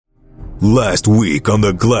Last week on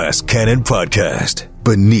the Glass Cannon Podcast,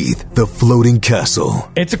 beneath the floating castle.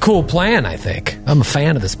 It's a cool plan, I think. I'm a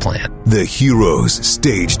fan of this plan. The heroes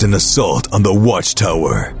staged an assault on the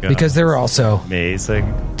watchtower. Because there are also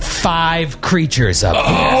amazing 5 creatures up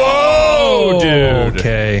here. Oh, dude.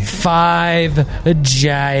 Okay. 5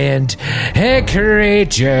 giant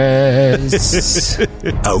creatures.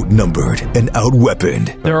 Outnumbered and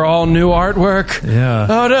outweaponed. They're all new artwork. Yeah.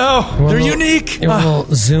 Oh no, they're unique. You're a little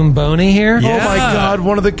Zoomboni here. Yeah. Oh my god,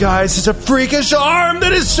 one of the guys has a freakish arm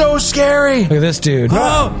that is so scary. Look at this dude.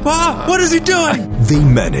 What is he doing? They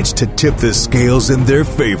managed to tip the scales in their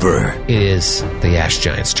favor. It is the Ash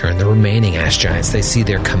Giants' turn. The remaining Ash Giants, they see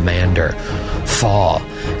their commander fall,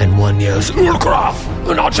 and one yells, Until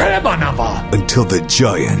the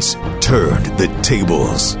giants turned the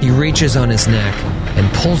tables. He reaches on his neck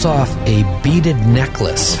and pulls off a beaded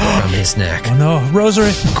necklace from his neck. Oh no,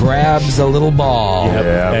 rosary. Grabs a little ball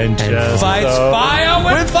And just fights fire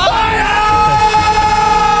with fire!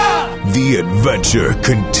 The adventure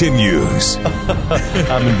continues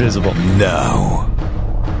I'm invisible. now.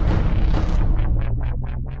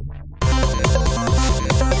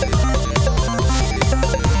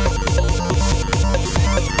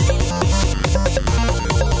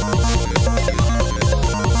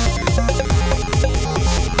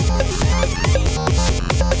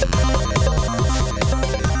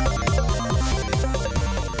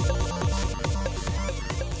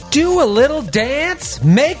 Do a little dance,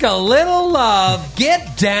 make a little love,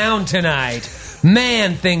 get down tonight.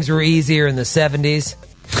 Man, things were easier in the 70s.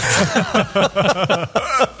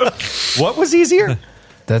 What was easier?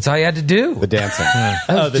 That's all you had to do. The dancing.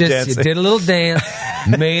 The You dancing. did a little dance,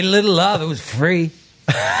 made a little love. It was free.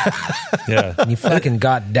 Yeah. And you fucking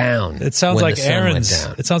got down. It sounds when like the sun went errands.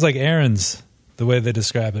 down. It sounds like errands, the way they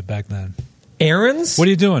describe it back then. Errands? What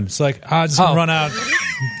are you doing? It's like, just gonna Oh. run out,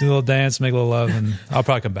 do a little dance, make a little love, and I'll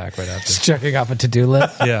probably come back right after. Just checking off a to-do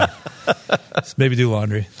list. Yeah. Maybe do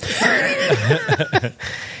laundry.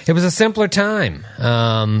 It was a simpler time,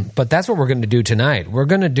 but that's what we're going to do tonight. We're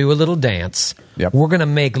going to do a little dance. Yep. We're going to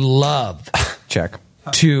make love Check.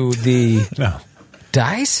 to the No.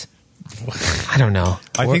 dice. I don't know.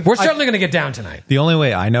 We're certainly going to get down tonight. The only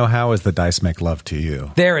way I know how is the dice make love to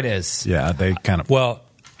you. There it is. Yeah, they kind of. Well,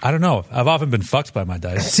 I don't know. I've often been fucked by my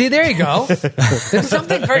dice. See, there you go. There's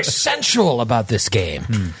something very sensual about this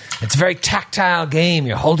game. It's a very tactile game.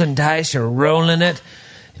 You're holding dice, you're rolling it.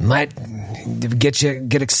 It might get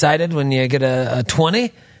excited when you get a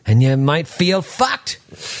 20, and you might feel fucked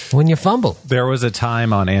when you fumble. There was a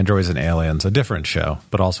time on Androids and Aliens, a different show,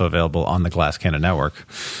 but also available on the Glass Cannon Network.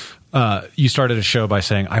 You started a show by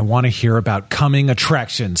saying, I want to hear about coming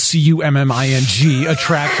attractions, CUMMING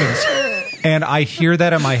attractions. And I hear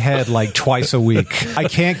that in my head like twice a week. I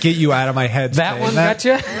can't get you out of my head. That saying one that. got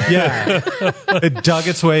you? Yeah. It dug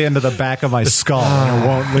its way into the back of my skull and it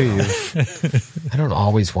won't leave. I don't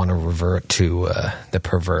always want to revert to the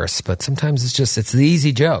perverse, but sometimes it's the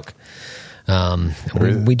easy joke.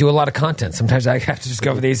 We do a lot of content. Sometimes I have to just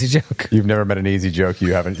go for the easy joke. You've never met an easy joke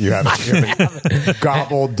you haven't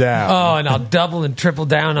gobbled down. Oh, and I'll double and triple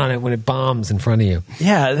down on it when it bombs in front of you.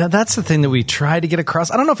 Yeah, that's the thing that we tried to get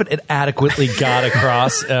across. I don't know if it adequately got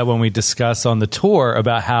across when we discussed on the tour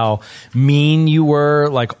about how mean you were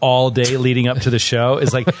like all day leading up to the show.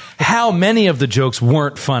 Is like how many of the jokes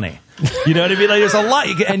weren't funny. You know what I mean? Like there's a lot,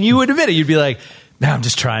 and you would admit it. You'd be like, "No, I'm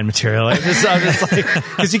just trying material." I'm just like,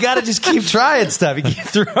 because you got to just keep trying stuff. You keep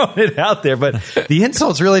throwing it out there, but the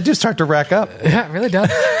insults really do start to rack up. Yeah, it really does.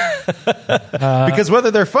 Because whether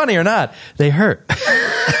they're funny or not, they hurt.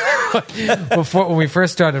 When we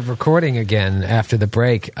first started recording again after the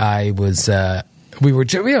break, I was I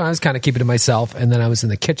was kind of keeping to myself, and then I was in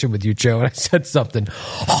the kitchen with you, Joe, and I said something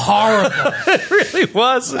horrible. It really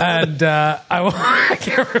was. And I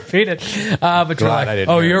can't repeat it. But you're Glad I like, didn't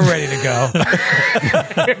oh, hear you're ready to go.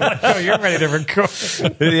 You're like, oh, you're ready to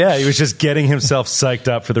record. Yeah, he was just getting himself psyched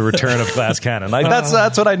up for the return of Glass Cannon. Like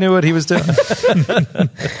that's what I knew what he was doing.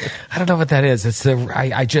 I don't know what that is. It's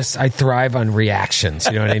I thrive on reactions.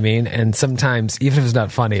 You know what I mean? And sometimes, even if it's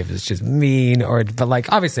not funny, if it's just mean but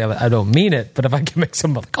like obviously I don't mean it. But if I can make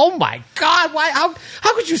someone like, oh my god, why?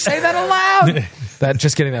 How could you say that aloud? That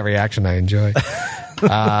just getting that reaction, I enjoy.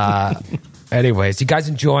 Anyways, you guys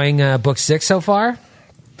enjoying book 6 so far?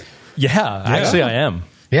 Yeah, actually I am.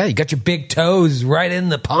 Yeah, you got your big toes right in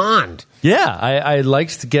the pond. Yeah, I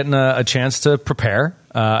liked getting a chance to prepare.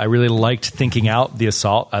 I really liked thinking out the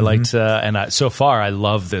assault. I liked, so far I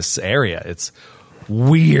love this area. It's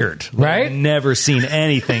weird, right? I've never seen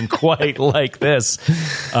anything quite like this.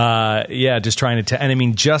 Just trying to, and I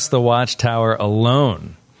mean, just the Watchtower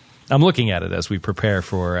alone I'm looking at it as we prepare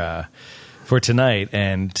for tonight,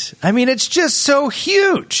 and I mean, it's just so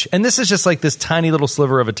huge. And this is just like this tiny little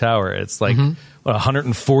sliver of a tower. It's like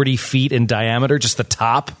 140 feet in diameter, just the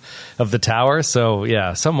top of the tower. So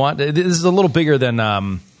yeah, somewhat. This is a little bigger than.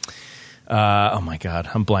 Oh my God,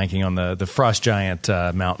 I'm blanking on the Frost Giant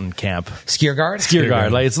mountain camp.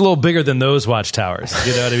 Skiergård? Like, it's a little bigger than those watchtowers.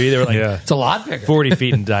 You know what I mean? They were like It's a lot bigger. 40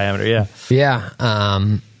 feet in diameter. Yeah.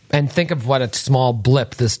 Yeah. And think of what a small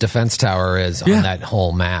blip this defense tower is on that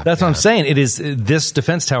whole map. That's what I'm saying. It is this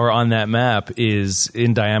defense tower on that map is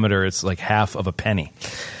in diameter. It's like half of a penny.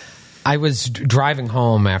 I was driving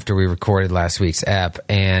home after we recorded last week's ep,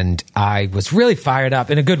 and I was really fired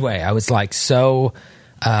up in a good way. I was like so.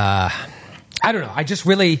 I don't know. I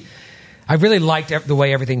really liked the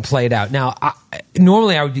way everything played out. Now,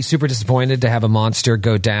 normally I would be super disappointed to have a monster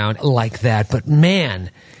go down like that, but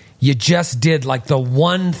man, you just did like the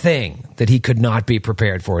one thing that he could not be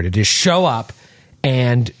prepared for, to just show up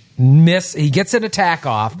and miss. He gets an attack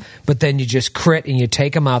off, but then you just crit and you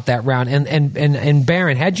take him out that round. And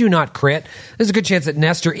Baron, had you not crit, there's a good chance that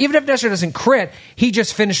Nestor, even if Nestor doesn't crit, he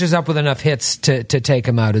just finishes up with enough hits to take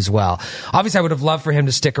him out as well. Obviously, I would have loved for him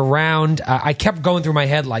to stick around. I kept going through my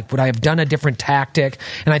head, like, would I have done a different tactic?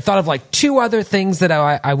 And I thought of like two other things that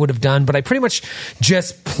I would have done, but I pretty much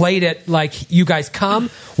just played it like, you guys come.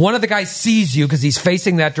 One of the guys sees you because he's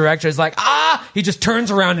facing that direction. He's like, he just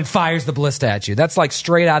turns around and fires the ballista at you. That's like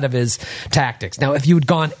straight out of his tactics. Now, if you had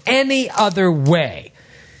gone any other way,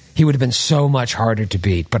 he would have been so much harder to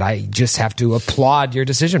beat, but I just have to applaud your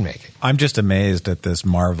decision making. I'm just amazed at this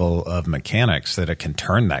marvel of mechanics that it can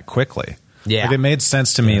turn that quickly. Yeah. Like, it made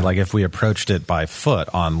sense to me, like, if we approached it by foot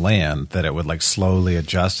on land, that it would like slowly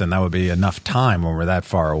adjust, and that would be enough time when we're that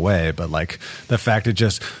far away. But like the fact it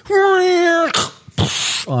just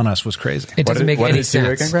on us was crazy. It doesn't make any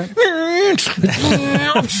sense.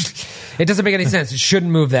 It doesn't make any sense. It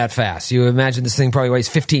shouldn't move that fast. You imagine this thing probably weighs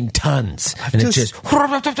 15 tons, and it just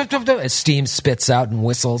as steam spits out and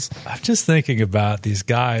whistles. I'm just thinking about these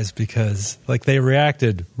guys because, like, they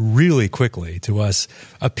reacted really quickly to us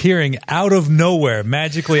appearing out of nowhere,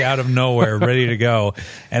 magically out of nowhere, ready to go,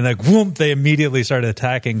 and like, whoop, they immediately started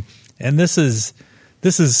attacking. And this is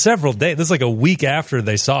several days. This is like a week after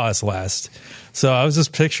they saw us last. So I was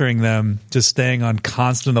just picturing them just staying on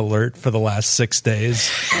constant alert for the last 6 days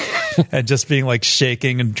and just being like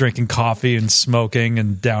shaking and drinking coffee and smoking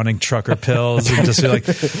and downing trucker pills and just be like,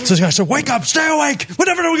 so guys, so wake up, stay awake.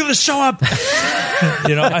 Whenever are we going to show up?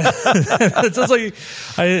 You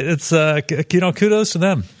know, kudos to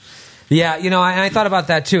them. Yeah, and I thought about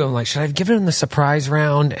that too. I'm like, should I have given him the surprise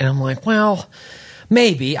round? And I'm like, well,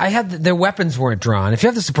 maybe. Their weapons weren't drawn. If you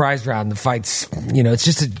have the surprise round, the fights, it's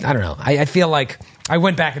just, I don't know. I feel like I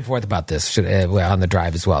went back and forth about this on the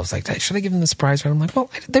drive as well. I was like, should I give them the surprise round? I'm like, well,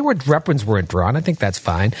 weapons weren't drawn. I think that's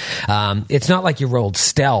fine. It's not like you rolled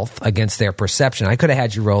stealth against their perception. I could have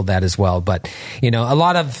had you roll that as well, but, a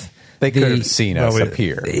lot of... They could have seen us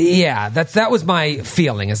appear. Yeah, that was my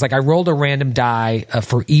feeling. It's like I rolled a random die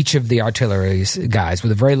for each of the artillery guys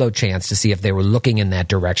with a very low chance to see if they were looking in that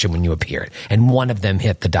direction when you appeared. And one of them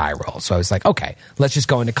hit the die roll. So I was like, okay, let's just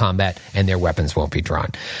go into combat and their weapons won't be drawn.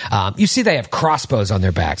 You see they have crossbows on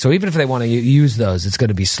their back. So even if they want to use those, it's going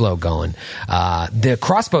to be slow going. The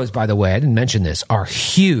crossbows, by the way, I didn't mention this, are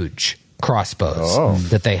huge crossbows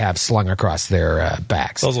that they have slung across their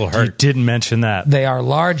backs. Those will hurt. You didn't mention that. They are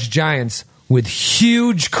large giants with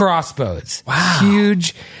huge crossbows. Wow.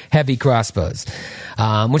 Huge, heavy crossbows,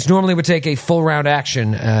 which normally would take a full round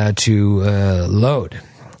action to load.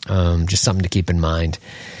 Just something to keep in mind.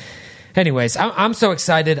 Anyways, I'm so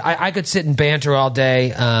excited. I could sit and banter all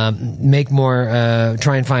day, make more,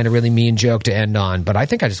 try and find a really mean joke to end on, but I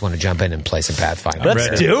think I just want to jump in and play some Pathfinder.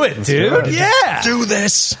 Let's do it, dude. Yeah. Do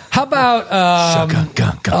this. How about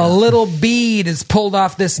a little bead is pulled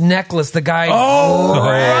off this necklace? The guy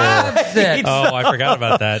grabs it Oh, I forgot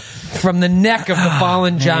about that. from the neck of the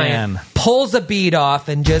fallen giant, pulls a bead off,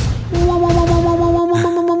 and just...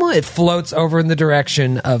 it floats over in the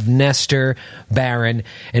direction of Nestor, Baron,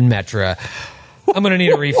 and Metra. I'm going to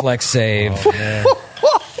need a reflex save.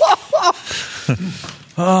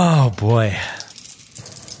 Oh, boy.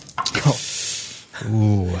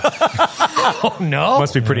 Oh, no.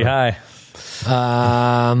 Must be pretty high.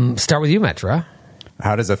 Start with you, Metra.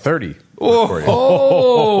 How does a 30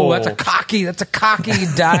 Oh, that's a cocky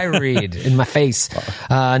die read in my face.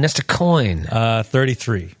 Nestor Coin.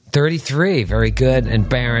 33. 33, very good. And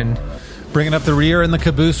Baron. Bringing up the rear in the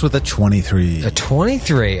caboose with a 23. A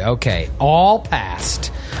 23, okay. All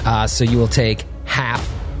passed. So you will take half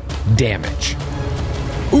damage.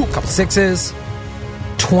 Ooh, couple sixes.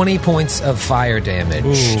 20 points of fire damage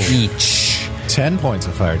each. 10 points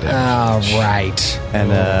of fire damage. All right. And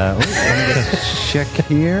let me just check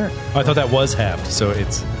here. I thought that was halved, so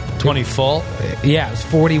it's 20 full. Yeah, it was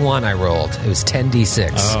 41 I rolled. It was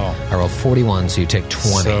 10d6. Oh. I rolled 41, so you take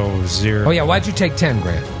 20. So 0. Oh, yeah, why'd you take 10,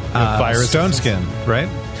 Grant? Fire stone skin, right?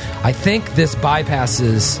 I think this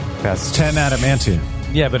bypasses... That's 10 adamantium.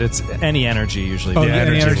 Yeah, but it's any energy usually. Oh, The yeah,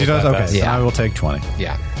 any energy will does? bypass. Okay, Yeah. I will take 20.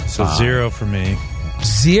 Yeah. So 0 for me.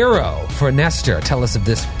 0 for Nestor. Tell us of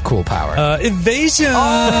this cool power. Evasion. Ever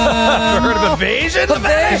heard of evasion?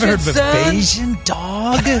 Ever heard of son. evasion,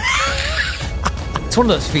 dog? It's one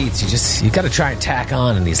of those feats you got to try and tack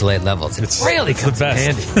on in these late levels. It really it's the comes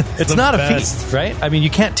in best. handy. It's the not best. a feat, right? I mean, you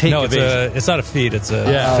can't take No, evasion. it's not a feat. It's a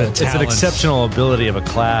It's an talent. exceptional ability of a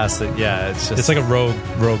class that, it's just... It's like a rogue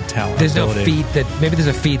talent. There's no ability. feat maybe there's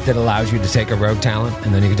a feat that allows you to take a rogue talent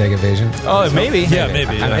and then you can take evasion. Oh, maybe. Yeah,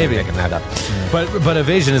 maybe. I might be Maybe. making that up. But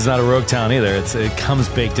evasion is not a rogue talent either. It comes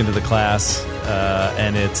baked into the class,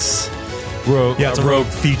 and it's rogue. Yeah, it's a rogue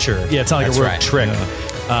feature. Yeah, it's not like That's a rogue right. trick. Yeah.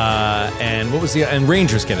 And what was and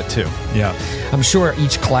rangers get it too. Yeah. I'm sure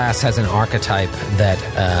each class has an archetype that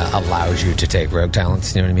allows you to take rogue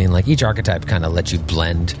talents. You know what I mean? Like each archetype kind of lets you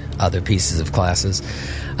blend other pieces of classes.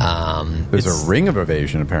 There's a ring of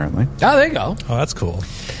evasion, apparently. Oh, there you go. Oh, that's cool.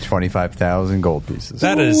 25,000 gold pieces.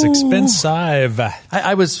 That is expensive.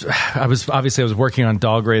 I was working on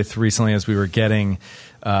Dalgraith recently as we were getting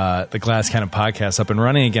the Glass Cannon podcast up and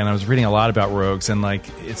running again. I was reading a lot about rogues, and like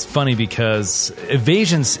it's funny because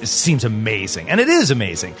evasion seems amazing, and it is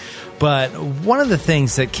amazing. But one of the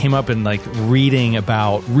things that came up in like reading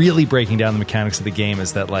about really breaking down the mechanics of the game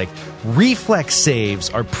is that like reflex saves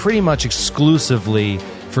are pretty much exclusively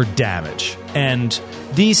for damage, and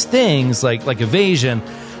these things like evasion,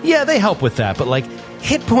 yeah, they help with that, but like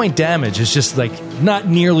hit point damage is just like not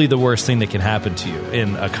nearly the worst thing that can happen to you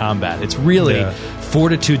in a combat. It's really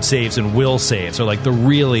fortitude saves and will saves are like the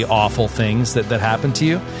really awful things that happen to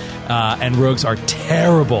you. And rogues are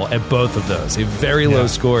terrible at both of those. They have very low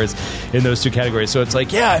scores in those two categories. So it's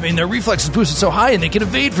like, yeah, I mean, their reflex is boosted so high and they can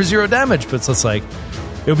evade for 0 damage. But it's just like,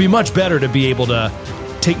 it would be much better to be able to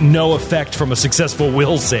take no effect from a successful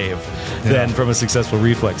will save than from a successful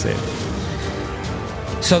reflex save.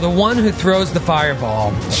 So the one who throws the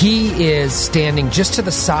fireball, he is standing just to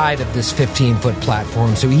the side of this 15-foot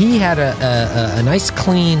platform. So he had a nice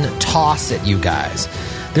clean toss at you guys.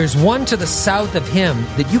 There's one to the south of him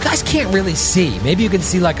that you guys can't really see. Maybe you can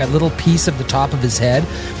see like a little piece of the top of his head,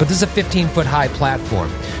 but this is a 15-foot high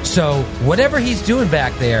platform. So whatever he's doing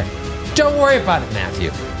back there, don't worry about it,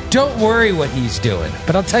 Matthew. Don't worry what he's doing.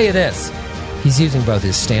 But I'll tell you this. He's using both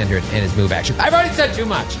his standard and his move action. I've already said too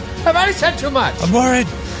much. I'm worried.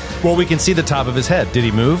 Well, we can see the top of his head. Did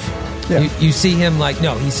he move? Yeah. You see him like,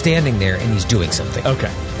 no, he's standing there and he's doing something.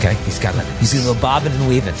 Okay. Okay, he's got you see a little bobbing and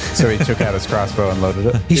weaving. So he took out his crossbow and loaded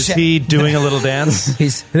it. Is he doing a little dance?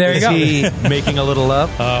 There you go. Is he making a little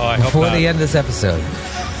love? Oh, I hope Before not. the end of this episode,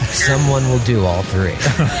 someone will do all three.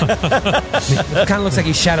 It kind of looks like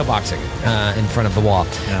he's shadowboxing in front of the wall.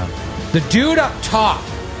 Yeah. The dude up top,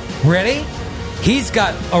 ready? He's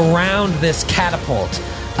got around this catapult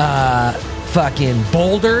fucking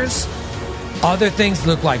boulders, other things that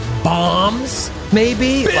look like bombs,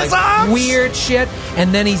 maybe, like weird shit,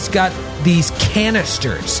 and then he's got these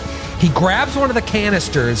canisters. He grabs one of the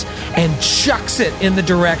canisters and chucks it in the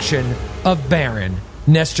direction of Baron,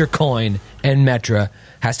 Nestor Coin, and Metra.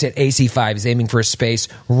 Has to hit AC 5. He's aiming for a space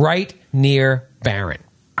right near Baron.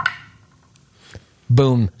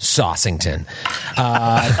 Boom, Saucington.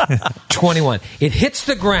 21. It hits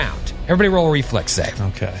the ground. Everybody roll a reflex save.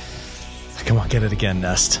 Okay. Come on, get it again,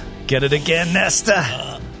 Nest. Get it again,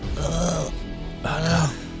 Nesta. Oh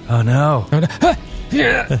no.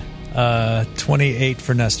 28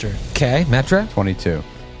 for Nestor. Okay, Metra. 22.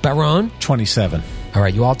 Baron. 27. All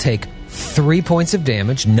right, you all take 3 points of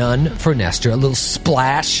damage. None for Nestor. A little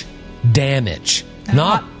splash damage.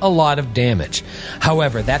 Not a lot of damage.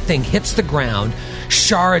 However, that thing hits the ground,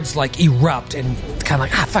 shards like erupt, and kind of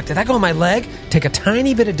like, fuck, did that go on my leg? Take a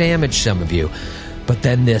tiny bit of damage, some of you. But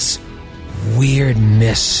then this weird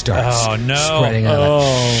mist starts spreading out.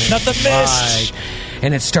 Not the mist!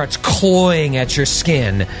 And it starts cloying at your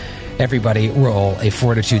skin. Everybody roll a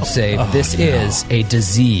fortitude save. This is a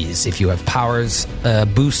disease. If you have powers,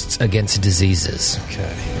 boosts against diseases.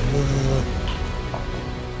 Okay.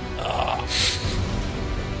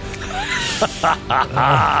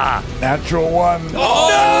 Natural 1.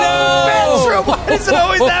 Metra! Why does it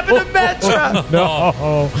always happen to Metra?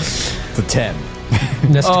 No. It's a 10.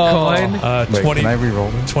 Nestor Coin. Wait, 20, can I re-roll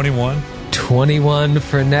it? 21. 21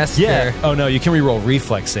 for Nestor. Yeah. Oh no, you can re-roll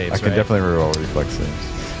reflex saves. I can right? definitely re-roll reflex saves.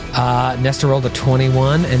 Nestor rolled a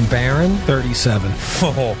 21, and Baron? 37.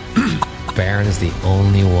 Baron is the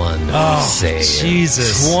only one who saved.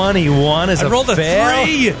 Jesus. 21 is I rolled a fail?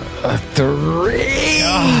 3. A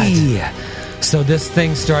 3! So this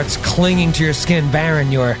thing starts clinging to your skin.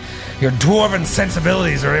 Baron, your dwarven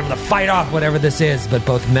sensibilities are able to fight off whatever this is, but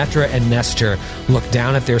both Metra and Nestor look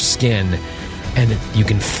down at their skin, and you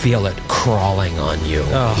can feel it crawling on you.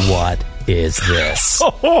 What is this?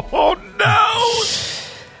 Oh, no!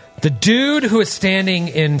 The dude who is standing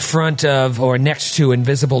in front of or next to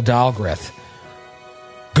Invisible Dalgrith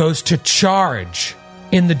goes to charge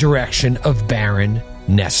in the direction of Baron,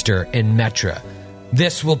 Nestor, and Metra.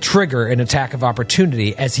 This will trigger an attack of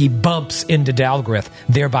opportunity as he bumps into Dalgrith,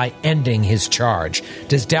 thereby ending his charge.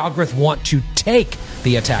 Does Dalgrith want to take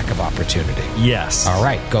the attack of opportunity? Yes. All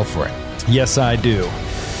right, go for it. Yes, I do.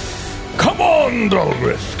 Come on,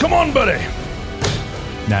 Dalgrith. Come on, buddy.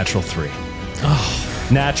 Natural 3.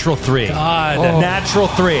 Natural 3. God. Natural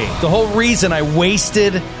 3. The whole reason I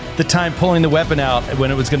wasted the time pulling the weapon out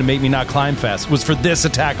when it was going to make me not climb fast was for this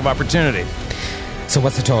attack of opportunity. So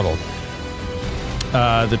what's the total?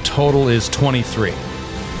 The total is 23.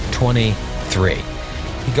 23.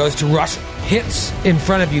 He goes to rush, hits in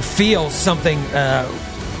front of you, feels something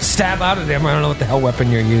stab out of him. I don't know what the hell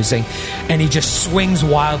weapon you're using. And he just swings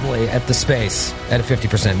wildly at the space at a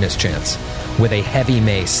 50% miss chance with a heavy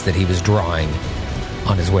mace that he was drawing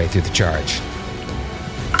on his way through the charge.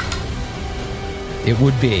 It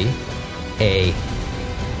would be a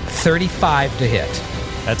 35 to hit.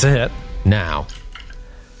 That's a hit. Now,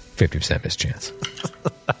 50% miss chance.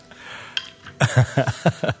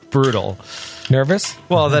 Brutal. Nervous?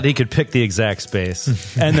 Well, that he could pick the exact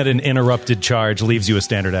space, and that an interrupted charge leaves you a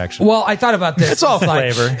standard action. Well, I thought about this. It's all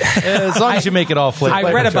like- flavor. As long as you make it all flavor.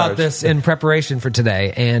 I read about this in preparation for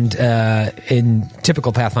today, and in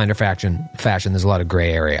typical Pathfinder fashion, there's a lot of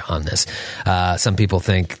gray area on this. Some people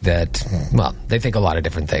think that, well, they think a lot of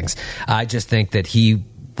different things. I just think that he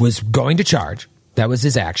was going to charge. That was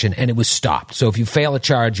his action, and it was stopped. So if you fail a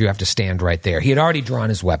charge, you have to stand right there. He had already drawn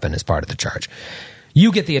his weapon as part of the charge.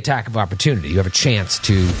 You get the attack of opportunity. You have a chance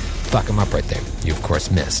to fuck him up right there. You, of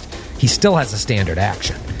course, missed. He still has a standard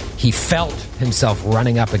action. He felt himself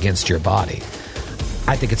running up against your body.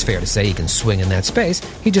 I think it's fair to say he can swing in that space.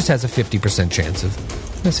 He just has a 50% chance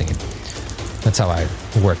of missing him. That's how I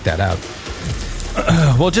worked that out.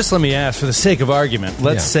 Well, just let me ask, for the sake of argument,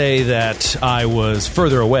 let's say that I was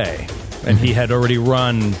further away, and he had already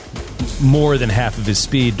run more than half of his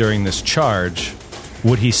speed during this charge.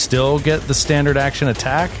 Would he still get the standard action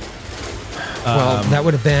attack? Well, that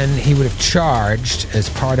would have been, he would have charged as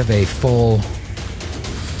part of a full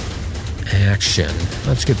action.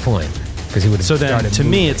 That's a good point. Because he would have So then, started to me,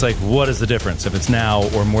 moving. it's like, what is the difference if it's now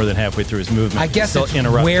or more than halfway through his movement? I guess Still it's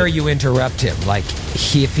interrupted. where you interrupt him. Like,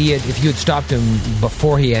 if you had stopped him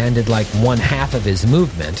before he ended like one half of his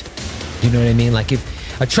movement, you know what I mean? Like, if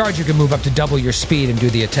a charge, you can move up to double your speed and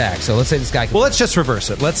do the attack. So let's say this guy can... Well, let's just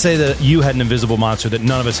reverse it. Let's say that you had an invisible monster that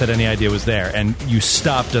none of us had any idea was there, and you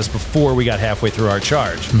stopped us before we got halfway through our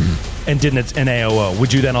charge, and didn't an AOO.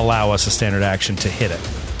 Would you then allow us a standard action to hit it?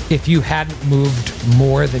 If you hadn't moved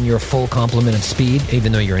more than your full complement of speed,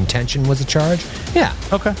 even though your intention was a charge, yeah.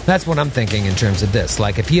 Okay. That's what I'm thinking in terms of this.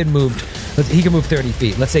 Like, if he had moved... He could move 30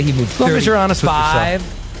 feet. Let's say he moved 35. long as you're honest with I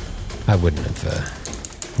wouldn't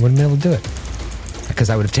have... I wouldn't be able to do it. Because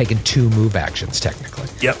I would have taken 2 move actions, technically.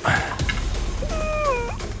 Yep.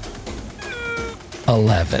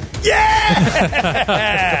 11.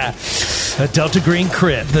 A Delta Green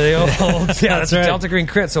crit. The old... Yeah, that's right. a Delta Green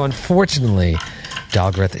crit. So, unfortunately,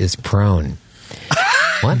 Dalgrith is prone.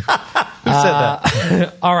 What? Who said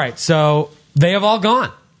that? All right, so they have all gone.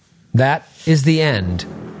 That is the end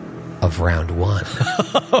of round 1.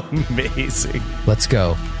 Amazing. Let's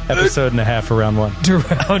go Episode and a half for round 1. to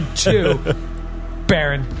round 2.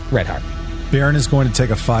 Baron Redheart. Baron is going to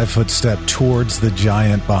take a 5-foot step towards the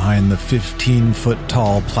giant behind the 15-foot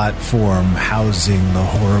tall platform housing the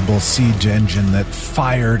horrible siege engine that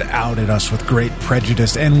fired out at us with great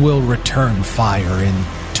prejudice and will return fire in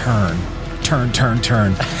turn.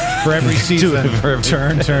 For every season.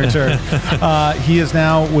 Turn. He is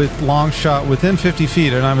now with long shot within 50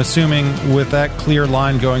 feet, and I'm assuming with that clear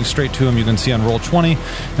line going straight to him, you can see on roll 20,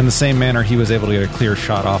 in the same manner he was able to get a clear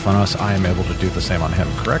shot off on us, I am able to do the same on him,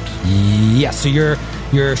 correct? Yes, so you're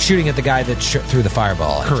shooting at the guy that threw the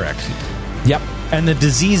fireball. Correct. Yep. And the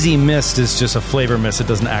diseasey mist is just a flavor mist. It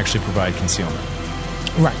doesn't actually provide concealment.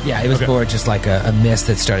 Right, yeah, it was more just like a mist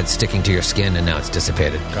that started sticking to your skin, and now it's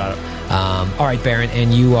dissipated. Got it. All right, Baron,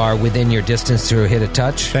 and you are within your distance to hit a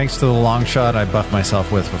touch. Thanks to the long shot I buffed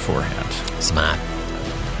myself with beforehand. Smart.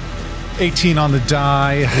 18 on the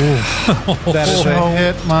die. That is a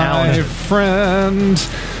hit, my friend.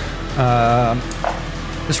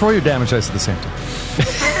 Just roll your damage dice at the same time.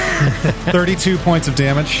 32 points of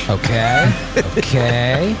damage. Okay.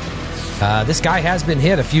 This guy has been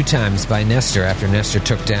hit a few times by Nestor after Nestor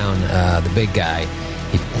took down the big guy.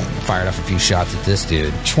 He fired off a few shots at this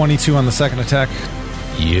dude. 22 on the second attack.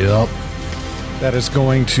 Yep. That is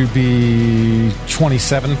going to be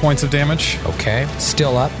 27 points of damage. Okay.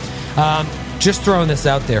 Still up. Just throwing this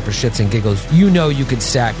out there for shits and giggles. You know you could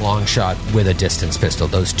stack long shot with a distance pistol.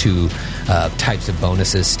 Those two types of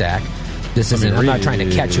bonuses stack. This isn't. I'm not trying to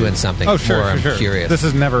catch you in something. Oh, sure, I'm sure. curious. This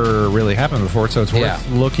has never really happened before, so it's worth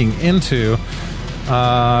looking into.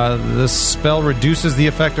 This spell reduces the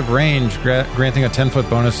effective range, granting a 10-foot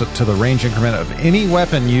bonus to the range increment of any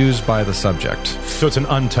weapon used by the subject. So it's an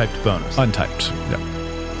untyped bonus. Untyped.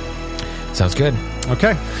 Yeah. Sounds good.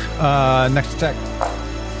 Okay. Next attack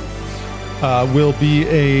will be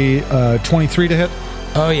a 23 to hit.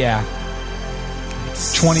 Oh yeah.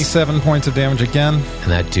 27 points of damage again.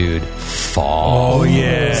 And that dude falls. Oh,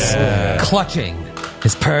 yeah. Clutching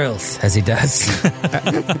his pearls as he does.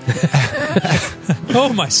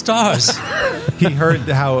 Oh, my stars. He heard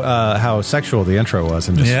how sexual the intro was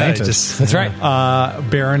and just fainted. That's right.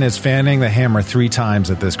 Baron is fanning the hammer 3 times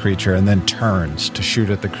at this creature and then turns to shoot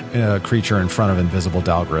at the creature in front of invisible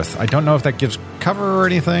Dalgrith. I don't know if that gives cover or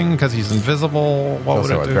anything because he's invisible. What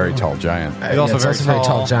would Also it a do? very tall giant. He's also It's very also a very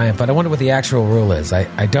tall giant, but I wonder what the actual rule is.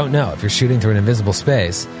 I don't know. If you're shooting through an invisible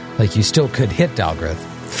space, like you still could hit Dalgrith.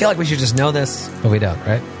 I feel like we should just know this, but we don't,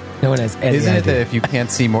 right? No one has any Isn't it idea. that if you can't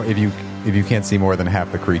see more, if you can't see more than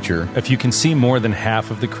half the creature, If you can see more than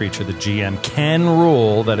half of the creature, the GM can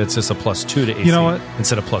rule that it's just a +2 to AC You know what?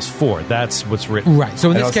 instead of +4. That's what's written. Right. So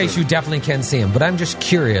in And this also- case, you definitely can see him. But I'm just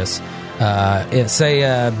curious. If, say,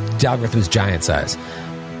 Dalgrith was giant size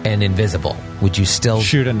and invisible, would you still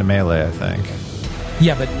Shoot into melee, I think.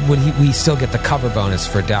 Yeah, but would we still get the cover bonus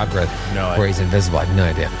for Dalgrith where he's invisible? I have no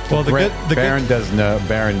idea. Well, Baron does know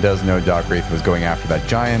Dalgrith was going after that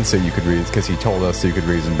giant, so you could read because he told us, so you could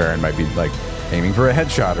reason Baron might be like aiming for a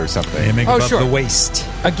headshot or something. Aiming Oh, above sure. the waist.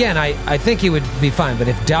 Again, I think he would be fine, but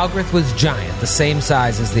if Dalgrith was giant, the same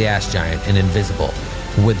size as the Ash Giant and invisible,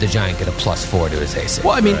 would the giant get a +4 to his AC?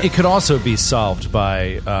 Well, I mean, it could also be solved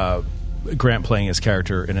by Grant playing his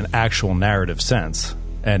character in an actual narrative sense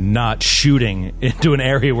and not shooting into an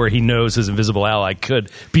area where he knows his invisible ally could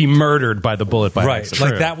be murdered by the bullet by Right.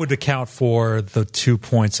 accident. Like that would account for the 2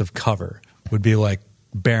 points of cover. Would be like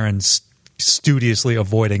Baron's studiously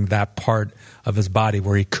avoiding that part of his body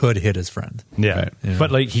where he could hit his friend. Yeah. Right. Yeah.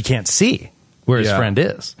 But like he can't see where his Yeah. friend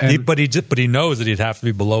is. But he knows that he'd have to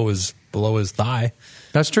be below his thigh.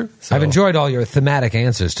 That's true. I've enjoyed all your thematic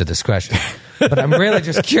answers to this question, but I'm really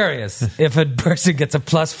just curious if a person gets a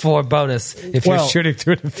 +4 bonus if you're Well, shooting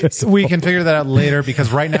through an invisible. We can figure that out later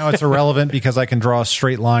because right now it's irrelevant because I can draw a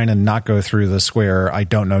straight line and not go through the square I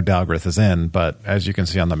don't know Dalgrith is in, but as you can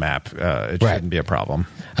see on the map, it Right. shouldn't be a problem.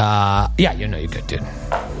 Yeah, you know you're good, dude.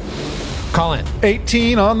 Call in.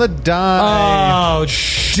 18 on the die. Oh,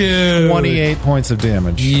 dude. 28 points of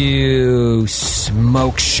damage. You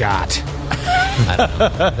smoke shot. I don't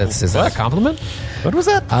know. Is that a compliment? What was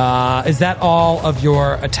that? Is that all of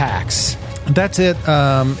your attacks? That's it.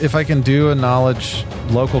 If I can do a knowledge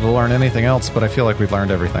local to learn anything else, but I feel like we've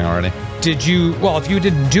learned everything already. Did you? Well, if you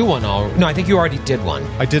didn't do one, no, I think you already did one.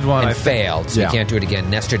 I did one. and I failed, so yeah. you can't do it again.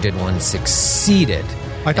 Nestor did one, succeeded.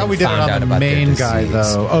 I thought and we did it found out on the about their main guy, disease.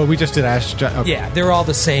 though. Oh, we just did Ash. Okay. Yeah, they're all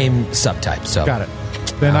the same subtype. So Got it.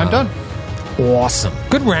 Then I'm done. Awesome.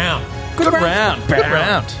 Good round. Good round. Good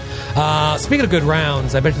round. Speaking of good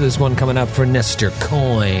rounds, I bet you there's one coming up for Nestor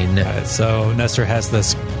Coin. So Nestor has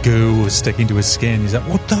this goo sticking to his skin. He's like,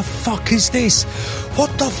 "What the fuck is this?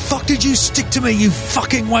 What the fuck did you stick to me, you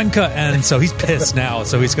fucking wanker?" And so he's pissed now.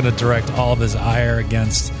 So he's going to direct all of his ire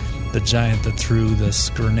against the giant that threw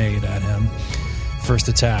this grenade at him. First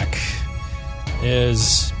attack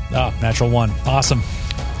is natural 1. Awesome.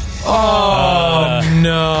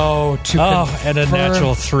 No. And a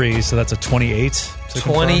natural 3. So that's a 28. to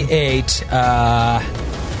confirm. 28.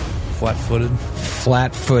 Flat-footed.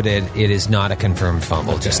 Flat-footed. It is not a confirmed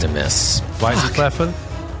fumble, just a miss. Why is he flat-footed?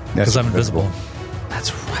 Because I'm invisible.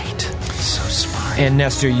 That's right. So smart. And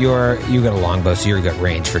Nestor, you got a longbow, so you got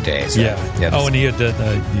range for days. Right? Yeah. Oh, and he studied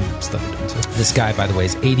him too. This guy, by the way,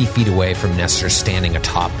 is 80 feet away from Nestor, standing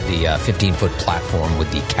atop the 15-foot platform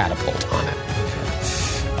with the catapult on it.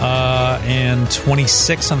 And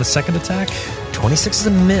 26 on the second attack. 26 is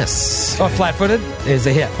a miss. Oh, flat-footed is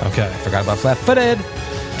a hit. Okay. Forgot about flat-footed.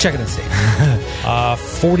 Check it and see.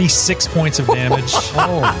 46 points of damage.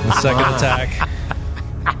 Oh, the second attack.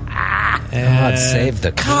 God save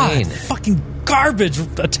the queen. God, fucking garbage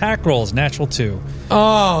attack rolls, natural 2.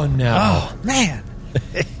 Oh, no. Oh, man.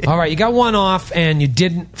 All right, you got one off, and you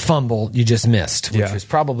didn't fumble. You just missed, which Yeah. is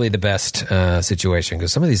probably the best situation,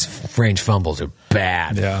 because some of these range fumbles are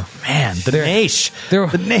bad. Yeah. Man, the Naish. they're-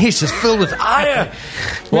 The Naish is filled with ire.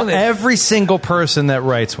 Well, Really? every single person that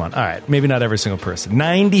writes one, all right, maybe not every single person,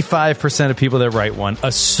 95% of people that write one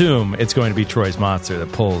assume it's going to be Troy's monster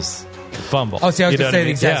that pulls the fumble. Oh, see, I was You know going to say what the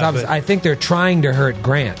exact Yeah, opposite. but- I think they're trying to hurt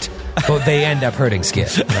Grant, but they end up hurting Skid.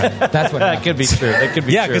 That's what That could be true. That could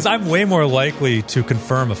be Yeah, true. because I'm way more likely to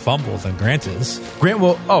confirm a fumble than Grant is. Grant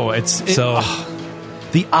will. So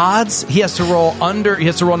The odds he has to roll under. He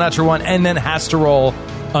has to roll natural 1 and then has to roll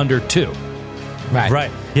under 2.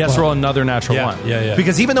 right. He has to roll another natural Yeah, 1. yeah.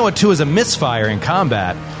 Because even though a 2 is a misfire in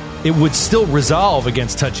combat, it would still resolve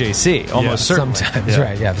against touch AC almost certainly. Sometimes,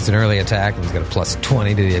 right? Yeah, if it's an early attack, he's got a plus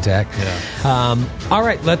 20 to the attack. Yeah. All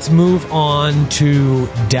right, let's move on to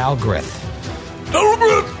Dalgrith.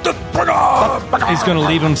 He's going to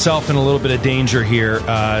leave himself in a little bit of danger here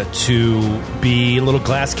to be a little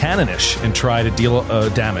glass cannonish and try to deal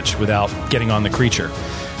damage without getting on the creature.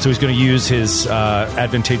 So he's going to use his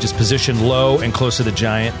advantageous position low and close to the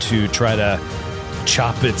giant to try to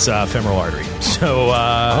chop its femoral artery. So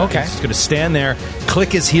Okay. he's going to stand there,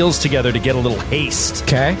 click his heels together to get a little haste.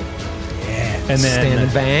 Okay. And then Stand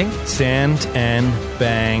and bang. Stand and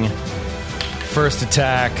bang. First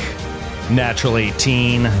attack, natural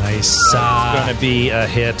 18. Nice. Going to be a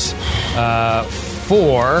hit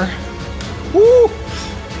for. Woo!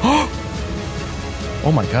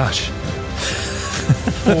 Oh my gosh.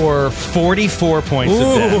 For 44 points of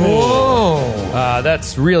damage. Whoa.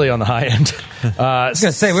 That's really on the high end. I was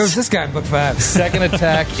going to say, where was this guy in book 5? Second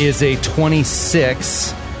attack is a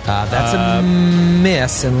 26. That's a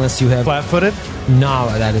miss unless you have... Flat footed? No,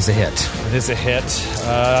 that is a hit. It is a hit.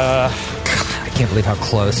 I can't believe how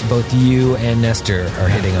close both you and Nestor are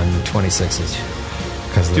hitting on 26s.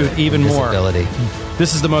 Because of Dude, the even more. invisibility.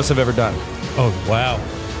 This is the most I've ever done. Oh, wow.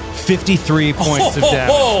 53 points of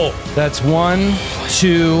damage. That's 1,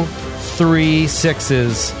 2, 3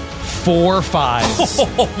 6s, 4 5s,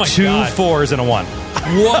 Oh, my 2 God. 4s, and a 1.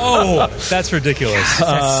 Whoa. That's ridiculous.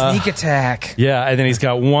 That sneak attack. Yeah, and then he's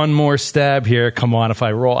got one more stab here. Come on, if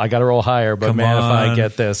I roll, I got to roll higher. But Come man, if I on.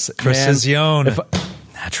 get this, Precision. Man,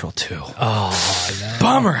 natural 2. Oh,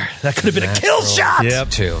 bummer. That could have been a kill shot. Yep.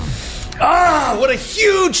 2. Ah, what a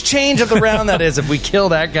huge change of the round that is if we kill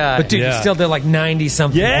that guy. But dude, Yeah. you still did like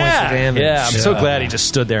 90-something points of damage. Yeah, I'm so Yeah. glad he just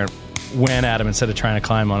stood there and went at him instead of trying to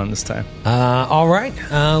climb on him this time. All right,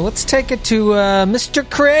 let's take it to Mr.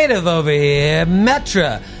 Creative over here,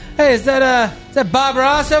 Metra. Hey, is that Bob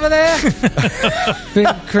Ross over there? Being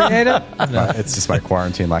creative? It's just my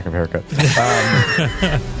quarantine lack of haircut.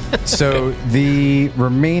 So the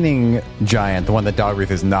remaining giant, the one that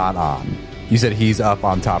Dalgrith is not on, you said he's up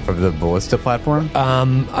on top of the ballista platform?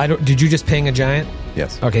 Did you just ping a giant?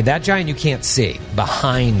 Yes. Okay, that giant you can't see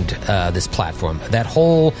behind this platform. That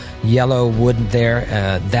whole yellow wood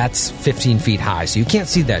there, that's 15 feet high, so you can't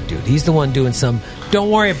see that dude. He's the one doing some... Don't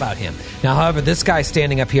worry about him. Now, however, this guy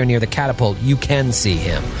standing up here near the catapult, you can see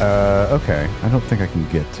him. Okay. I don't think I can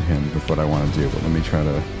get to him with what I want to do, but let me try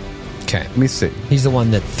to... Okay. Let me see. He's the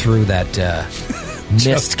one that threw that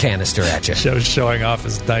mist canister at you. Joe's showing off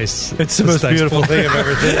his dice. It's the most beautiful thing I've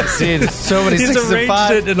ever seen. See, there's so many He's 6s and arranged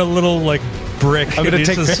 5s. it in a little, like, brick. I'm going to He's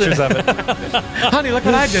take just- pictures of it. Honey, look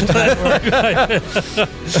what I did to that.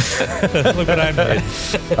 Look what I made.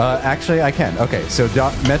 Actually, I can. Okay, so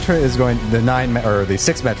Metra is going... The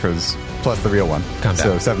 6 Metras plus the real one. Calm down.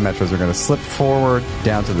 So 7 Metras are going to slip forward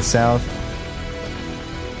down to the south.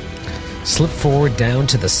 Slip forward down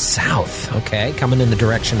to the south. Okay, coming in the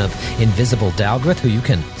direction of invisible Dalgrith, who you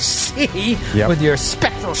can see Yep. with your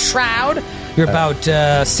spectral shroud. You're about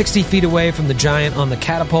 60 feet away from the giant on the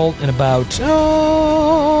catapult and about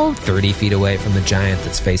 30 feet away from the giant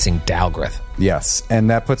that's facing Dalgrith. Yes,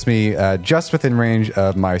 and that puts me just within range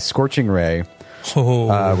of my Scorching Ray,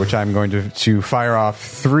 which I'm going to fire off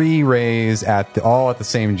 3 rays all at the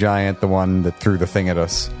same giant, the one that threw the thing at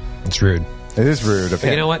us. It's rude. It is rude. But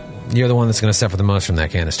you know what? You're the one that's going to suffer the most from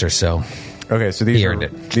that canister, so Okay, so He earned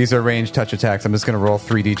it. these are ranged touch attacks. I'm just going to roll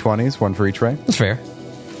 3 d20s, one for each ray. that's fair.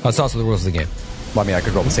 That's also the rules of the game. Well, I mean, I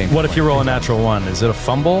could roll the same. What if you roll a natural 1? Is it a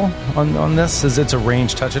fumble on this? Is it a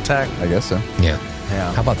ranged touch attack? I guess so. Yeah.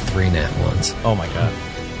 Yeah. How about 3 nat ones? Oh my god.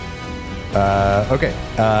 Okay,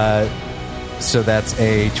 so that's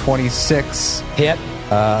a 26, Hit.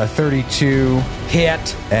 a 32,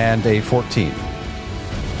 Hit. and a 14.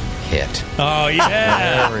 Hit. Oh,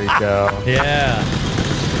 yeah. There we go. Yeah.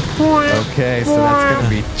 Okay, so that's going to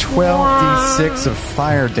be 12d6 of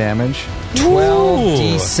fire damage.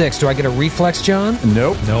 12d6. Do I get a reflex, John?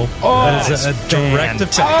 Nope. Nope. That is a direct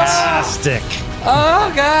effect. Fantastic.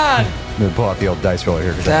 Oh, God. I'm going to pull out the old dice roller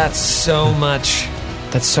here. That's so much.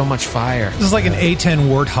 That's so much fire. This is like an A10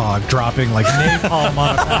 warthog dropping like napalm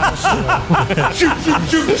on a battleship.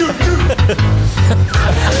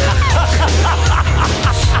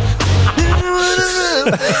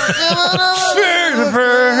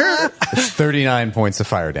 It's 39 points of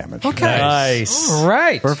fire damage. Okay. Nice. All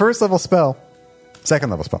right. For a first level spell. Second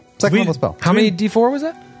level spell. Second level spell. How many d4 was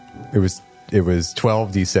that? It was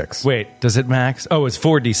 12d6. Wait, does it max? Oh, it's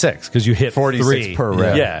 4d6 because you hit 4d6 3 per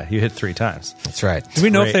red. Yeah, you hit 3 times. That's right. Do we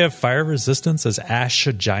know if Great. they have fire resistance as ash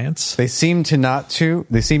giants? They seem not to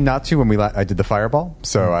when I did the fireball,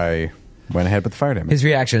 so I went ahead with the fire damage. His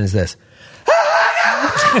reaction is this.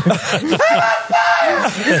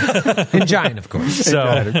 In giant, of course. So,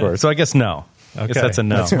 of course. so I guess no. I guess that's a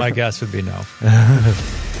no. That's my guess would be no.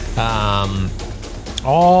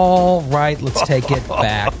 All right, let's take it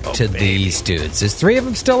back to these dudes. There's 3 of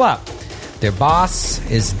them still up. Their boss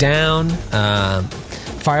is down.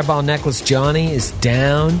 Fireball Necklace Johnny is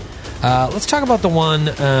down. Let's talk about the one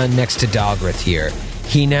next to Dalgrith here.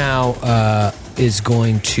 He now is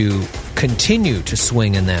going to continue to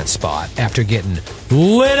swing in that spot after getting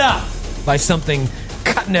lit up by something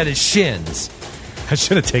cutting at his shins. I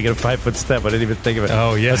should have taken a 5-foot step. I didn't even think of it.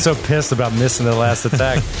 Oh, yeah. I was so pissed about missing the last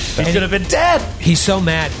attack. He should have been dead. He's so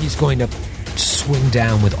mad, he's going to swing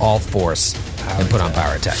down with all force and put on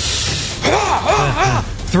power attack.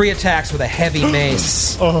 3 attacks with a heavy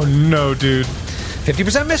mace. Oh no, dude.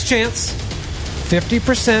 50% mischance.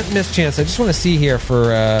 50% mischance. I just want to see here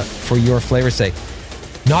for your flavor's sake.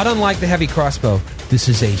 Not unlike the heavy crossbow, this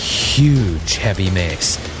is a huge heavy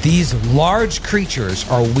mace. These large creatures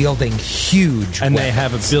are wielding huge And they weapons.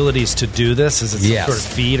 have abilities to do this? Is it some Yes. sort of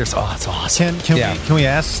feat or so? Oh, it's awesome. Can we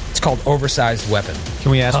ask? It's called oversized weapon.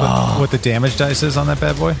 Can we ask what the damage dice is on that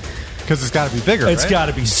bad boy? Because it's got to be bigger. It's right? got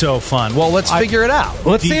to be so fun. Well, let's figure it out.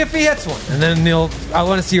 Let's see if he hits one, and then I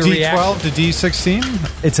want to see a reaction. D12 to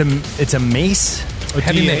D16. It's a mace. A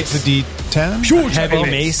Heavy D8 mace. to D10. Huge Heavy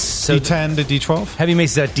heavy mace. So D10 to D12. heavy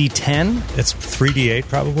mace is at D10. It's 3d8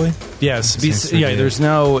 probably. Yes. Seems Yeah. 3D8. There's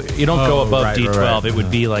no. You don't go Oh, above right, D12. right, right. It would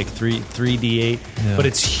be like 3d8. But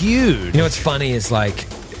it's huge. You know what's funny is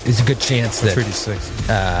there's a good chance that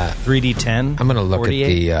 3d6. 3d10. I'm going to look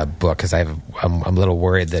 48? at the book because I'm a little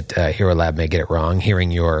worried that Hero Lab may get it wrong,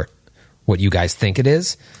 hearing what you guys think it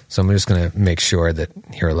is. So I'm just going to make sure that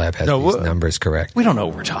Hero Lab has these numbers correct. We don't know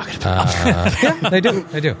what we're talking about. Yeah, they do.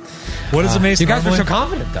 They do. What is a mace? You guys were normally? so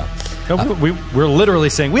confident, though. No, we're literally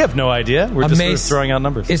saying we have no idea. We're A just sort of mace throwing out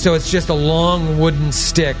numbers. So it's just a long wooden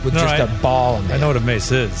stick with No, just a ball in I it. know what a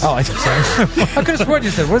mace is. Oh, I could have sworn you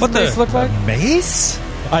said. What does the mace look like? Mace?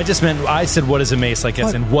 I said, what is a mace like?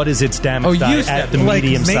 As in, what is its damage Oh, you die said at the like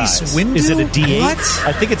medium Mace size? Windu? Is it a D8? What?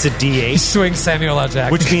 I think it's a D8, Swing Samuel L.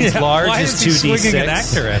 Jackson. which means large Why is is he 2d6. swinging an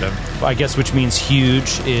actor at him? I guess which means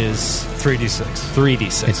huge is 3d6.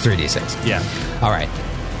 3d6. It's 3d6. Yeah. All right.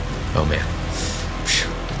 Oh, man.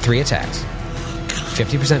 3 attacks.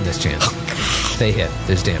 50% mischance. They hit.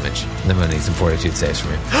 There's damage. And then I'm going to need some fortitude saves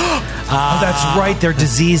from you. Oh, that's right. Their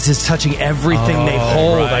disease is touching everything they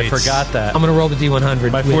hold. I right. forgot that. I'm going to roll the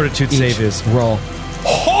D100. My with fortitude each save is roll.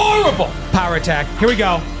 Horrible power attack. Here we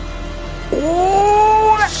go.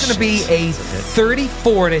 Oh, that's going to be a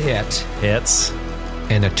 34 to hit hits.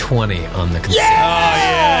 and a 20 on the conceal.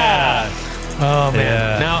 Oh, man.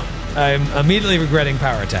 Yeah. Now, I'm immediately regretting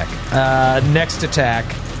power attack. Next attack.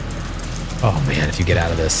 Oh, man, if you get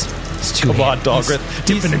out of this. It's too Come on, Dalgrith.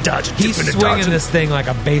 He's Dipping and dodging, He's dipping and swinging dodging. this thing like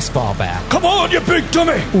a baseball bat. Come on, you big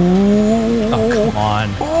dummy! Oh, come on.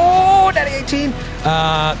 Oh, Daddy 18.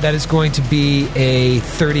 That is going to be a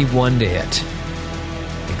 31 to hit.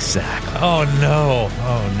 Exactly. Oh no!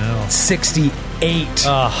 Oh no! 68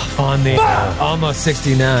 on the almost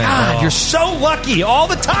 69. God, you're so lucky all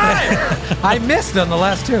the time. I missed on the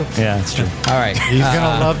last 2. Yeah, that's true. All right. He's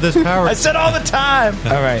gonna love this power. I said all the time.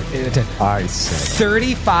 All right. I said.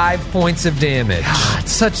 35 points of damage.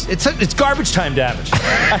 It's garbage time damage.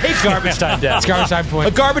 I hate garbage time damage. It's garbage time point.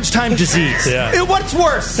 A garbage time disease. Yeah. What's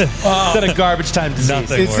worse than a garbage time disease?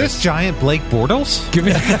 Nothing. Is this giant Blake Bortles? Give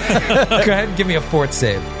me, go ahead and give me a fort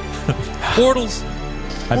save. Portals.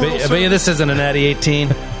 I bet you this isn't a natty 18.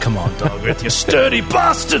 Come on, Dalgrith, you sturdy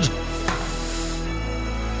bastard.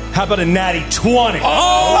 How about a natty 20?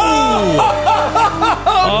 Wow.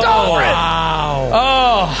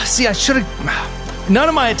 Oh, see, I should have. none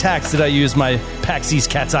of my attacks did I use my Paxis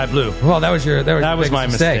Cat's Eye Blue. Well, that was my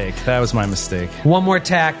mistake. That was my mistake. One more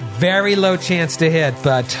attack, very low chance to hit,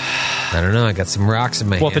 but I don't know. I got some rocks in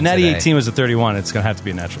my hand. Well, if the natty today. 18 was a 31, it's going to have to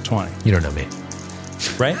be a natural 20. You don't know me.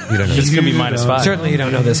 Right? You don't know. It's going to be -5. Certainly you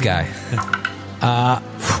don't know this guy.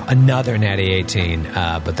 Another natty 18,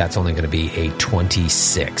 but that's only going to be a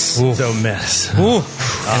 26. So miss. And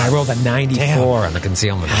I rolled a 94 on the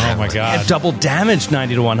concealment. Oh my god! Double damage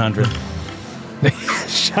 90 to 100.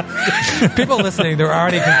 People listening, they're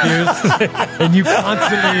already confused, and you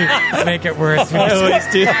constantly make it worse. I always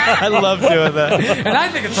do. I love doing that. And I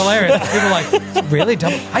think it's hilarious. People are like, really?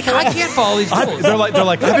 Double? I can't follow these rules. They're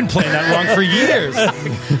like, I've been playing that wrong for years.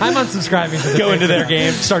 I'm unsubscribing to the Go into their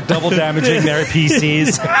game, start double damaging their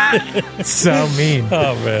PCs. So mean.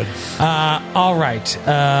 Oh man! All right.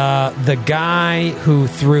 The guy who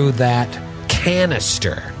threw that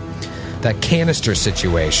canister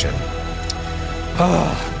situation.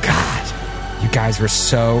 Oh, God. You guys were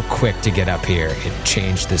so quick to get up here. It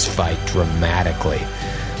changed this fight dramatically.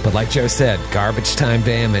 But like Joe said, garbage time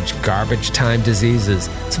damage, garbage time diseases.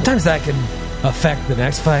 Sometimes that can affect the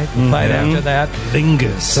next fight, the fight after that.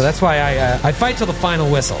 Lingers. So that's why I fight till the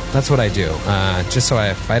final whistle. That's what I do. Just so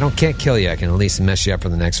if I can't kill you, I can at least mess you up for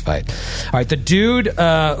the next fight. All right, the dude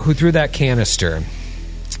who threw that canister, I'm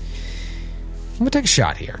going to take a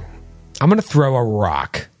shot here. I'm going to throw a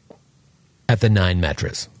rock at the 9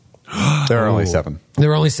 Metras. There are only 7. There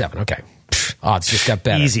were only 7. Okay. Odds just got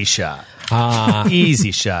better. Easy shot.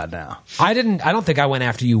 Easy shot now. I don't think I went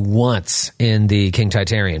after you once in the King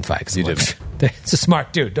Titarian fight. You didn't. It's a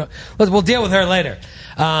smart dude. We'll deal with her later.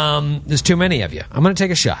 There's too many of you. I'm going to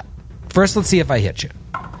take a shot. First, let's see if I hit you.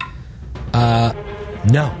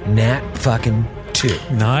 No. Nat fucking 2.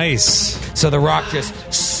 Nice. So the rock just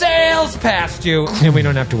sails past you, and we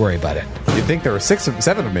don't have to worry about it. You'd think there were 6 or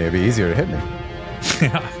 7 of me. It'd be easier to hit me.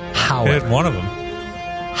 However, Hit one of them.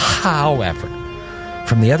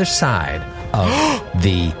 from the other side of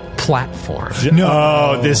the platform,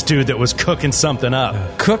 Oh, this dude that was cooking something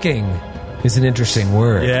up. cooking is an interesting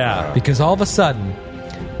word. Yeah. Because all of a sudden,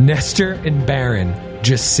 Nestor and Baron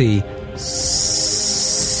just see sailing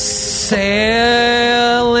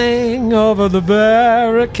over the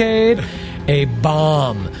barricade a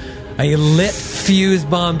bomb. A lit fuse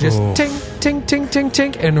bomb just ting, ting, ting, ting,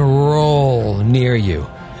 ting, and roll near you.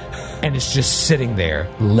 And it's just sitting there,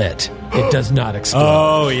 lit. It does not explode.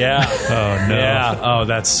 Oh, yeah. Oh no! Yeah. Oh,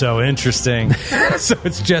 that's so interesting. So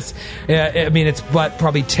it's just, it's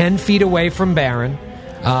probably 10 feet away from Baron,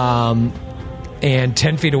 and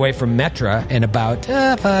 10 feet away from Metra, and about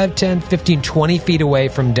 5, 10, 15, 20 feet away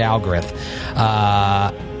from Dalgrith.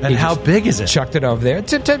 And how big is it? Chucked it over there.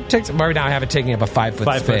 Right now I have it taking up a 5-foot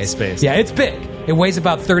 5-foot space. Yeah, it's big. It weighs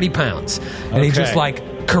about 30 pounds. And he just like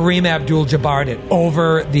Kareem Abdul-Jabbar'd it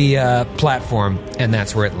over the platform, and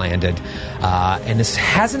that's where it landed. And this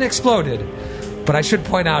hasn't exploded, but I should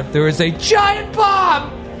point out there is a giant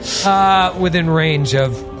bomb within range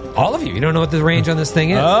of all of you. You don't know what the range on this thing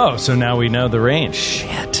is. Oh, so now we know the range.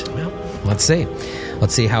 Shit. Well, let's see.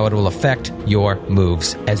 Let's see how it will affect your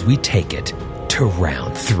moves as we take it to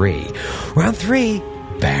round 3. Round 3,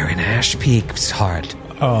 Baron Ashpeak's heart.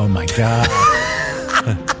 Oh my god.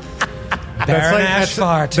 Baron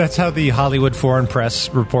Ashfart. That's how the Hollywood Foreign Press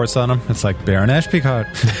reports on him. It's like Baron Ashpeak.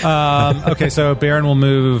 Okay, so Baron will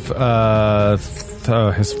move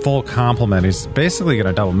his full complement. He's basically going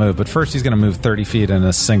to double move, but first he's going to move 30 feet in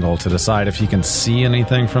a single to decide if he can see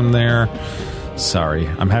anything from there. Sorry,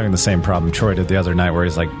 I'm having the same problem Troy did the other night, where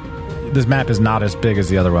he's like, this map is not as big as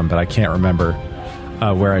the other one, but I can't remember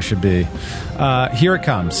where I should be. Here it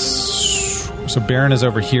comes. So Baron is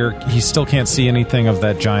over here. He still can't see anything of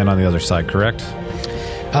that giant on the other side, correct?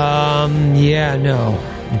 Yeah, no.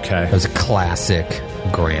 Okay. That was a classic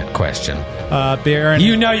Grant question. Baron.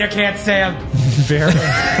 You know you can't say him. Baron.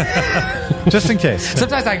 Just in case.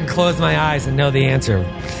 Sometimes I can close my eyes and know the answer.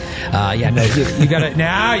 You got it.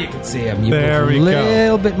 Now you can see him. You There move we a go.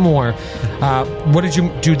 little bit more. What did you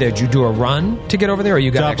do there? Did you do a run to get over there, or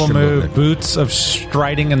you got Double extra move, movement? boots of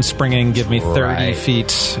striding and springing give me 30 Right.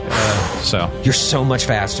 feet. So You're so much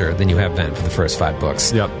faster than you have been for the first 5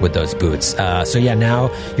 books with those boots.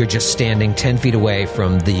 Now you're just standing 10 feet away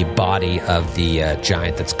from the body of the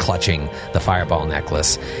giant that's clutching the fireball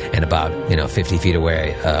necklace, and about 50 feet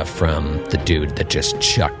away from the dude that just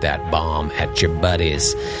chucked that bomb at your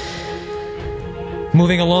buddies.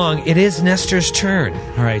 Moving along, it is Nestor's turn.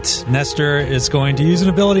 All right, Nestor is going to use an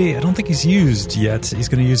ability I don't think he's used yet. He's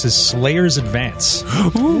going to use his Slayer's Advance.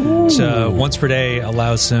 Which, once per day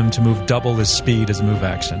allows him to move double his speed as a move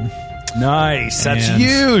action. Nice. That's And,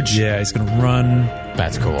 huge. Yeah, he's going to run.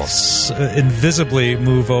 That's cool. Invisibly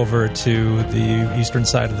move over to the eastern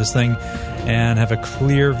side of this thing and have a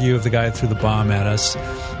clear view of the guy through the bomb at us.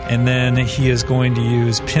 And then he is going to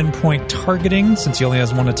use pinpoint targeting since he only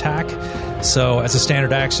has one attack. So as a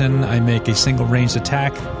standard action, I make a single ranged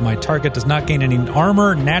attack. My target does not gain any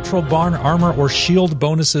armor, natural armor, or shield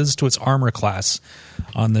bonuses to its armor class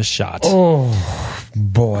on this shot. Oh,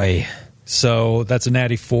 boy. So that's a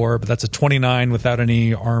natty 4, but that's a 29 without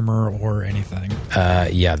any armor or anything.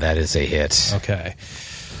 Yeah, that is a hit. Okay.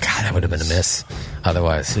 God, that would have been a miss.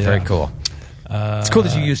 Otherwise, Yeah. very cool. It's cool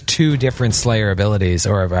that you used 2 different Slayer abilities,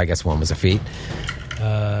 or I guess one was a feat.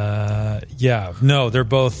 Yeah, no, they're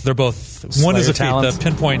both. One is a feat, the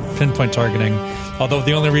pinpoint targeting. Although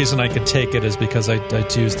the only reason I could take it is because I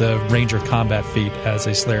choose the Ranger combat feat as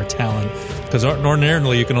a Slayer talent. Because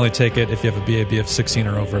ordinarily you can only take it if you have a BAB of 16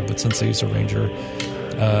 or over. But since I use a Ranger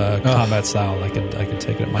combat style, I could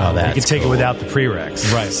take it at my own. You can take it without the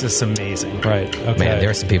prereqs. Right. It's just amazing. Right. Okay. Man, there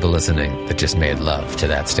are some people listening that just made love to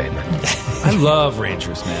that statement. I love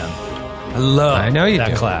Rangers, man. I love I know you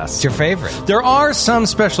that do. class. It's your favorite. There are some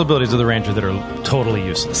special abilities of the Ranger that are totally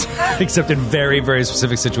useless, except in very, very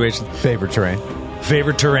specific situations. Favorite terrain.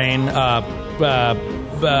 Favorite terrain.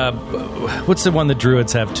 What's the one the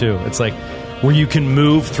Druids have too? It's like where you can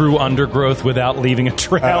move through undergrowth without leaving a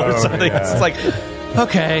trail or something. Yeah. It's like,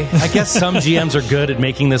 okay, I guess some GMs are good at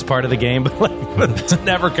making this part of the game, but it's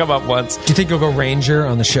never come up once. Do you think you'll go Ranger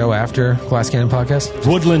on the show after Glass Cannon podcast?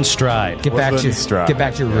 Woodland Stride. Get back Woodland Stride.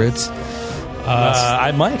 to your roots.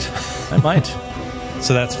 I might.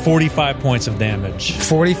 So that's 45 points of damage.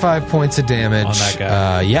 45 points of damage On that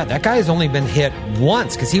guy. Yeah, that guy has only been hit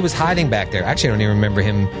once because he was hiding back there. Actually, I don't even remember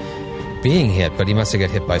him being hit, but he must have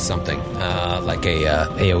got hit by something like a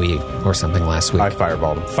AoE or something last week. I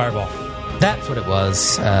fireballed him. Fireball. That's what it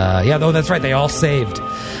was. Yeah, no, that's right. They all saved.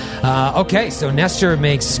 Okay, so Nestor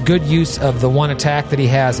makes good use of the one attack that he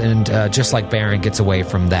has, and just like Baron gets away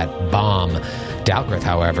from that bomb. Dalgrith,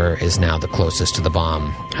 however, is now the closest to the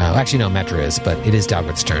bomb. Actually, no, Metra is, but it is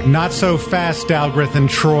Dalgrith's turn. Not so fast, Dalgrith and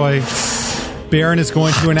Troy. Baron is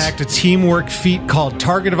going to enact a teamwork feat called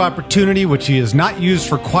Target of Opportunity, which he has not used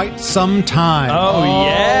for quite some time. Oh,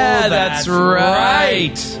 yeah, that's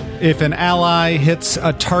right. If an ally hits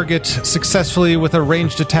a target successfully with a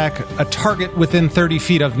ranged attack, a target within 30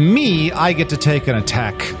 feet of me, I get to take an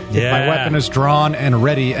attack. Yeah. My weapon is drawn and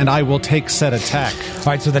ready, and I will take said attack. All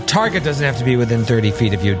right, so the target doesn't have to be within 30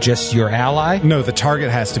 feet of you, just your ally? No, the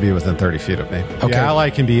target has to be within 30 feet of me. Okay. The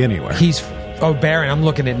ally can be anywhere. Baron, I'm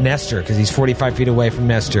looking at Nestor because he's 45 feet away from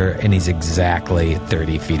Nestor, and he's exactly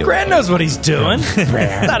 30 feet away. Grant knows what he's doing.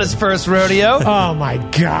 Not his first rodeo. Oh, my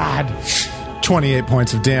God. 28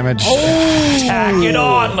 points of damage. Tack it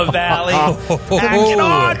on, LaValle. Tack it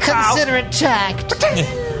on, Consider it tacked.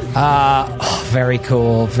 Very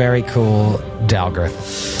cool,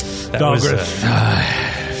 Dalgrith.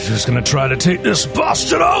 Just gonna try to take this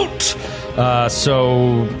bastard out.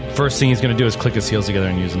 So first thing he's gonna do is click his heels together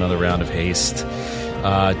and use another round of haste,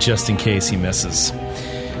 just in case he misses.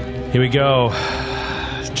 Here we go.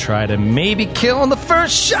 Try to maybe kill on the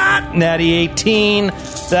first shot. Natty 18.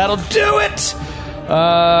 That'll do it.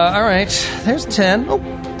 All right. There's 10. Oh,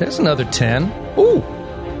 there's another 10. Ooh,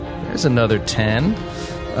 there's another 10.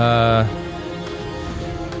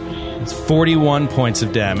 It's 41 points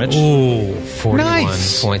of damage. Ooh. 41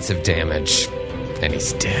 Nice. points of damage. And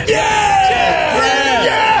he's dead.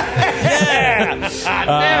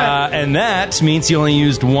 And that means he only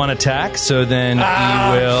used one attack, so then he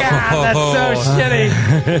will... God, that's so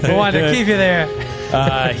shitty. I wanted to keep you there.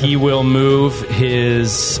 He will move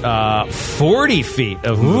his 40 feet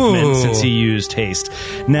of movement since he used haste.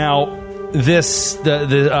 Now,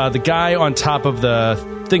 the guy on top of the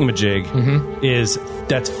thingamajig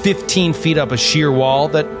that's 15 feet up a sheer wall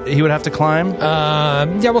that he would have to climb.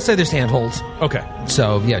 Yeah, we'll say there's handholds. Okay,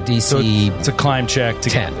 So, yeah, DC it's a climb check to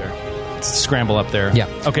 10. get there. Scramble up there. Yeah.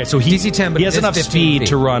 Okay, so DC 10, but he it has is enough 15 speed feet.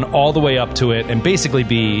 to run all the way up to it and basically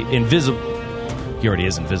be invisible. He already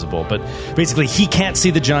is invisible, but basically he can't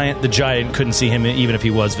see the giant. The giant couldn't see him even if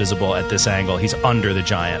he was visible at this angle. He's under the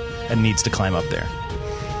giant and needs to climb up there.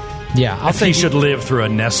 Yeah, I'll say He should live through a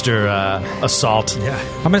Nestor assault.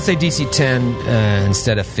 I'm going to say DC 10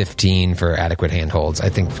 instead of 15 for adequate handholds. I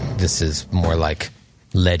think this is more like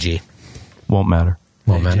ledgy. Won't matter.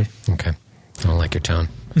 Won't matter? Okay. I don't like your tone.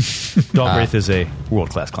 Dalgrith is a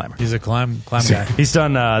world-class climber. He's a climb guy. He's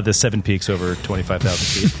done the 7 peaks over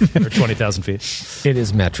 25,000 feet, or 20,000 feet. It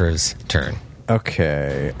is Metra's turn.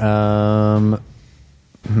 Okay.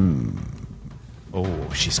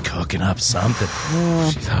 Oh, she's cooking up something.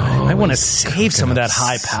 I want to save some of that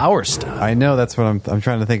high power stuff. I know, that's what I'm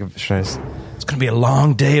trying to think of. Should I It's going to be a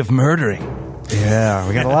long day of murdering. Yeah,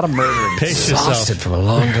 we got a lot of murdering. Pace yourself. Exhausted from a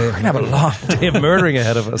long day. We're going to have a long day of murdering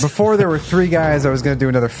ahead of us. Before there were 3 guys, I was going to do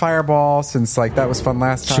another fireball since like that was fun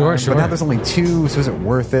last time. Sure. But now there's only 2, so is it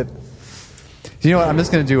worth it? You know what? I'm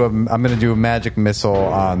just going to do a magic missile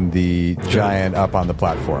on the giant up on the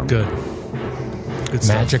platform. Good stuff.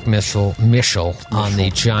 Magic missile on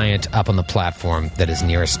the giant up on the platform that is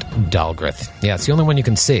nearest Dalgrith. Yeah, it's the only one you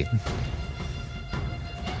can see.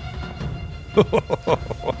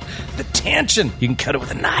 The tension. You can cut it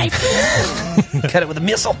with a knife. Cut it with a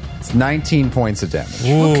missile. It's 19 points of damage.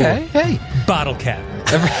 Okay, hey. Bottle cap.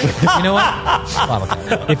 You know what? Bottle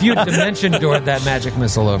cap. If you dimension doored that magic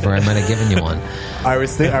missile over, I might have given you one. I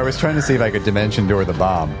was trying to see if I could dimension door the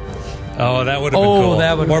bomb. Oh, that would have been cool.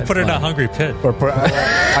 that would have or been put it in a fun. hungry pit. Or put,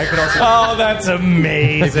 I could also. Oh, that's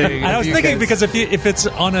amazing. I was thinking because if it's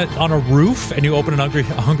on a roof and you open a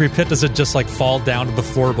hungry pit, does it just like fall down to the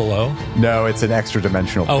floor below? No, it's an extra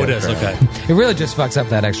dimensional. Oh, it pit, is. right? Okay. It really just fucks up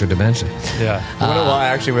that extra dimension. Yeah. Well,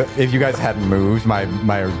 actually, if you guys hadn't moved, my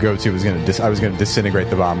go-to was I was going to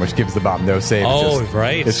disintegrate the bomb, which gives the bomb no save. Oh,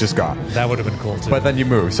 right. It's just gone. That would have been cool too. But then you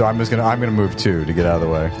move, so I'm going to move 2 to get out of the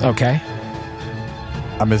way. Okay.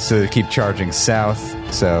 I'm just to keep charging south.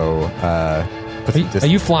 So, Are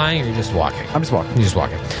you flying or are you just walking? I'm just walking. You're just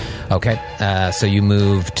walking. Okay. So you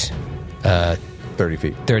moved 30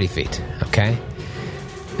 feet. 30 feet. Okay.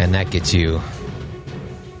 And that gets you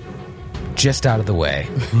just out of the way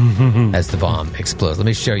as the bomb explodes. Let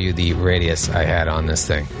me show you the radius I had on this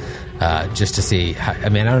thing, just to see. I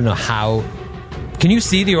don't know how. Can you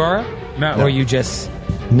see the aura? No. Or you just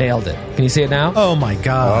nailed it? Can you see it now? Oh my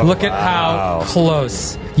god! Look at how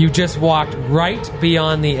close. You just walked right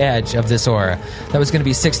beyond the edge of this aura. That was going to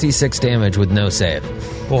be 66 damage with no save.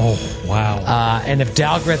 Oh, wow. And if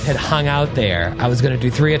Dalgrith had hung out there, I was going to do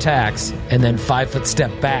 3 attacks and then 5-foot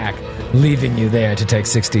step back, leaving you there to take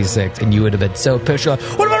 66, and you would have been so pissed off.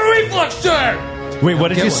 What about a reflex check? Wait, what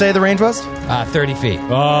did Get you one. say the range was? 30 feet.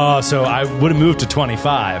 Oh, so I would have moved to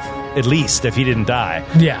 25 at least if he didn't die.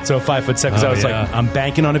 Yeah. So 5 foot 7. 'cause I was yeah. like, I'm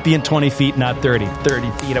banking on it being 20 feet, not 30. 30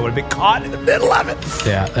 feet, I would have been caught in the middle of it.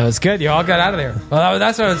 Yeah, that was good. You all got out of there. Well,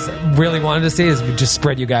 that's what I was really wanted to see, is we just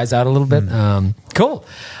spread you guys out a little bit. Cool.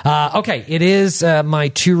 Okay, it is my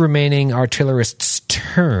 2 remaining artillerists'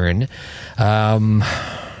 turn. Oh,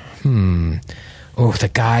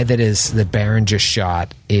 the guy that Baron just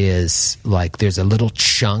shot is like, there's a little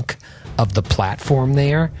chunk of the platform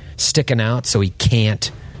there sticking out, so he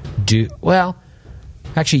can't do, well,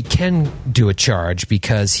 actually he can do a charge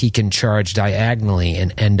because he can charge diagonally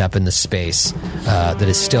and end up in the space that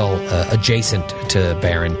is still adjacent to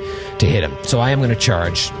Baron to hit him. So I am going to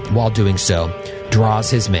charge. While doing so,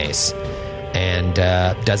 draws his mace and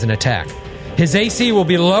does an attack. His AC will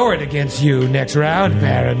be lowered against you next round,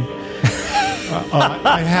 Baron.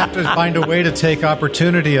 I have to find a way to take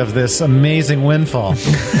opportunity of this amazing windfall.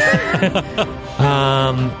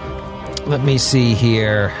 Let me see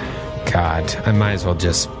here. God, I might as well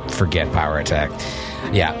just forget power attack.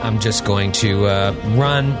 Yeah, I'm just going to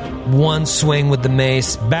run one swing with the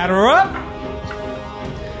mace. Batter up!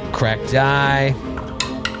 Cracked die.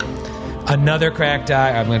 Another cracked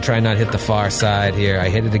die. I'm going to try and not hit the far side here. I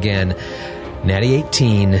hit it again. Natty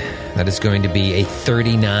 18. That is going to be a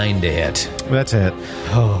 39 to hit. That's it.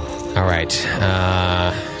 Oh. All right.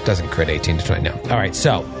 Doesn't crit 18 to 20. No. All right,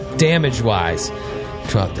 so damage-wise,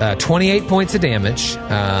 28 points of damage.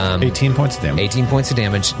 18 points of damage. 18 points of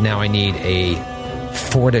damage. Now I need a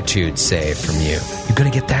fortitude save from you. You're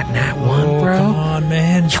going to get that nat 1, bro? Come on,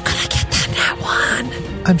 man. You're going to get that nat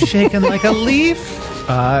 1. I'm shaking like a leaf.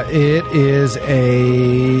 It is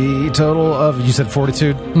a total of, you said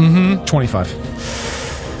fortitude? Mm-hmm. 25.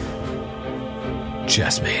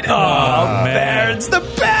 Just made it. Oh, man. Baron's the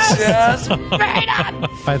best. Just made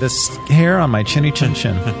it. By this hair on my chinny chin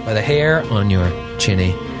chin. By the hair on your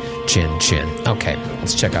chinny chin chin. Okay,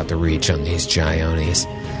 let's check out the reach on these Gionis.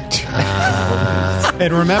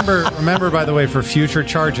 And remember, by the way, for future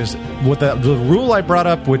charges, what the rule I brought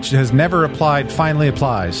up, which has never applied, finally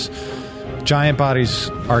applies. Giant bodies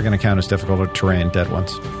are going to count as difficult terrain, dead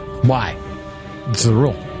ones. Why? It's the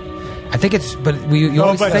rule. I think it's, but you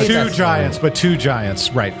always but say two that's giants, but 2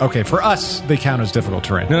 giants. Right. Okay, for us, they count as difficult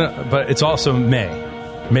terrain. No, but it's also May.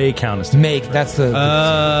 May count as Make, that's the...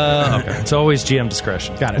 okay. It's always GM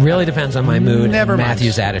discretion. Got it. really depends on my mood Never and mind.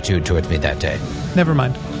 Matthew's attitude towards me that day. Never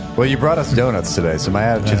mind. Well, you brought us donuts today, so my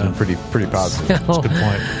attitude's been pretty positive. That's a good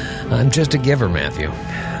point. I'm just a giver, Matthew.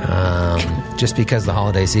 Just because the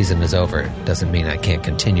holiday season is over doesn't mean I can't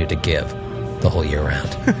continue to give. the whole year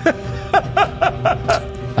round.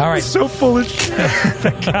 All right. So foolish.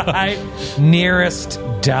 The guy nearest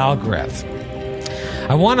Dalgrith.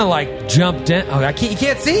 I want to jump down. Oh, you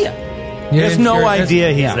can't see him. He has no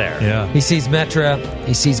idea he's there. Yeah. He sees Metra.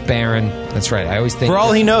 He sees Baron. That's right. I always think. For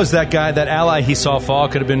all he knows, that ally he saw fall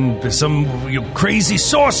could have been some crazy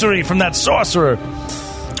sorcery from that sorcerer.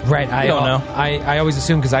 Right. I don't know. I always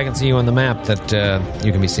assume because I can see you on the map that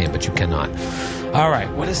you can be seen, but you cannot. All right.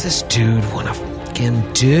 What does this dude want to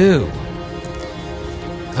fucking do?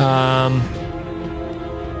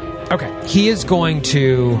 Okay. He is going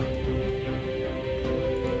to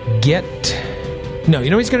get. No, you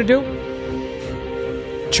know what he's going to do?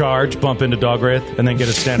 Charge, bump into Dogwraith, and then get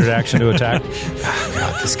a standard action to attack.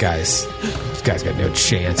 God, this guy's got no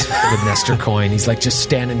chance with Nestor Coin. He's just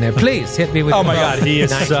standing there. Please hit me with. Oh my God, he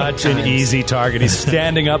is 19 such an times. easy target. He's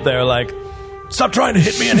standing up there stop trying to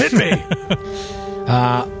hit me and hit me.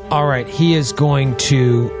 All right, he is going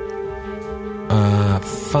to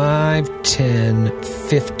 5, 10,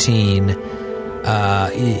 15,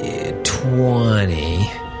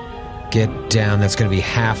 20. Get down. That's going to be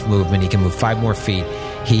half movement. He can move 5 more feet.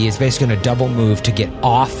 He is basically going to double move to get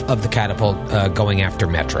off of the catapult going after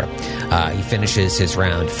Metra. He finishes his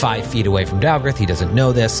round 5 feet away from Dalgrith. He doesn't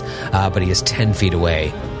know this, but he is 10 feet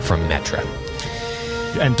away from Metra.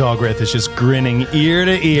 And Dogwraith is just grinning ear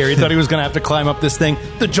to ear. He thought he was going to have to climb up this thing.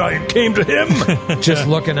 The giant came to him. Just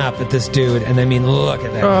looking up at this dude, and I mean, look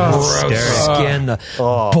at that gross skin.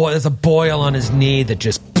 There's a boil on his knee that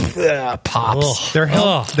just pops. Their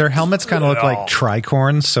helmets kind of look like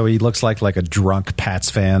tricorns, so he looks like a drunk Pats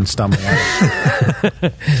fan stumbling out of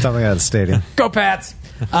the stadium. Go Pats!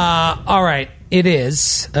 All right, it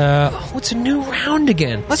is. What's a new round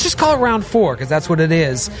again? Let's just call it round 4, because that's what it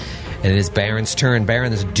is. And it is Baron's turn. Baron,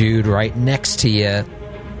 there's a dude right next to you.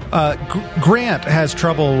 Grant has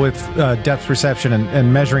trouble with depth perception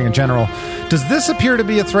and measuring in general. Does this appear to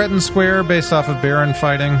be a threatened square based off of Baron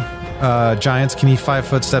fighting giants? Can he 5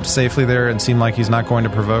 footsteps safely there and seem like he's not going to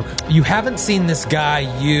provoke? You haven't seen this guy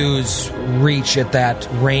use reach at that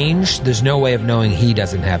range. There's no way of knowing he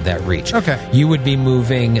doesn't have that reach. Okay. You would be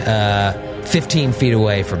moving 15 feet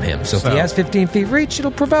away from him. So if he has 15 feet reach, it'll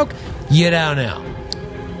provoke. You don't know.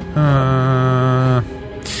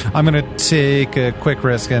 I'm going to take a quick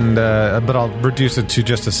risk, but I'll reduce it to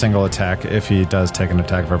just a single attack if he does take an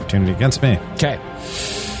attack of opportunity against me. Okay.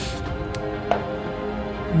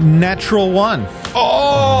 Natural 1.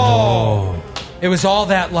 Oh! It was all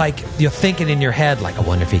that, you're thinking in your head, I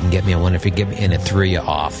wonder if he can get me, and it threw you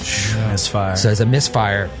off. Misfire. So as a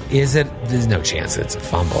misfire, there's no chance it's a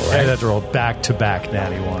fumble, right? I'd have to roll back-to-back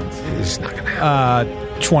natty ones. It's not going to happen.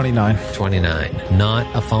 29. 29. Not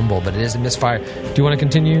a fumble, but it is a misfire. Do you want to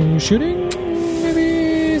continue shooting?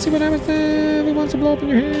 Maybe see what happens if he wants to blow up in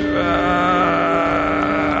your head?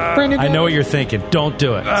 I know what you're thinking. Don't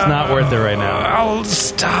do it. It's not worth it right now. I'll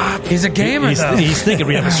stop. He's a gamer, He's thinking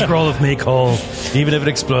we have a scroll of make whole. Even if it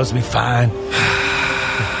explodes, we'll be fine.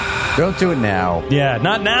 Don't do it now. Yeah,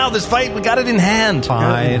 not now. This fight, we got it in hand.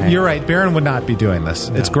 Fine. You're right. Baron would not be doing this.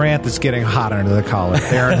 No. It's Grant that's getting hot under the collar.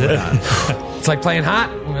 Baron would not. It's like playing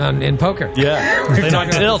hot in poker. Yeah. Playing on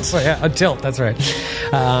tilt. Yeah, on tilt. That's right.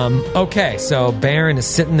 Okay, so Baron is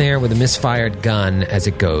sitting there with a misfired gun as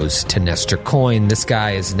it goes to Nestor Coin. This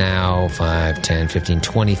guy is now 5, 10, 15,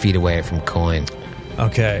 20 feet away from Coin.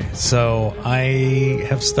 Okay, so I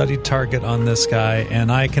have studied target on this guy, and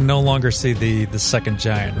I can no longer see the second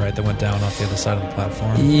giant, right, that went down off the other side of the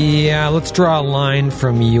platform. Yeah, let's draw a line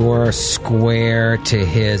from your square to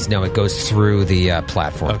his. No, it goes through the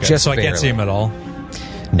platform. Okay, just so I barely. can't see him at all?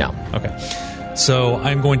 No. Okay. So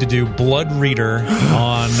I'm going to do Blood Reader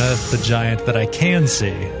on the giant that I can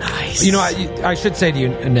see. Nice. You know, I should say to you,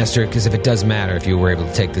 Nestor, because if it does matter, if you were able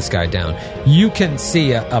to take this guy down, you can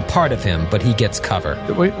see a part of him, but he gets cover.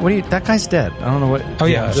 Wait, what are you? That guy's dead. I don't know what. Oh,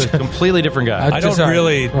 yeah. It's a completely different guy. I don't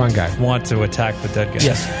really wrong guy. want to attack the dead guy.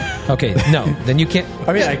 Yes. Okay, no, then you can't.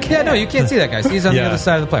 I mean, I can. Yeah, no, you can't see that guy. He's on the Yeah. other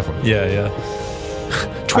side of the platform. Yeah.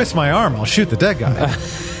 Twist my arm. I'll shoot the dead guy.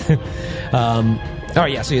 Oh,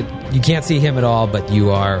 yeah, so you can't see him at all, but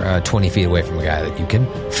you are 20 feet away from a guy that you can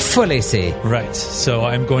fully see. Right. So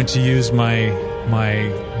I'm going to use my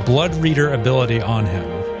Blood Reader ability on him.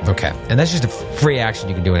 Okay, and that's just a free action.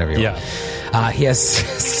 You can do whatever you want. He has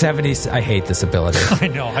 70. I hate this ability. I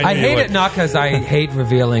know. I hate it not because I hate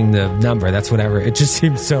revealing the number. That's whatever. It just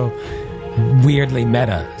seems so weirdly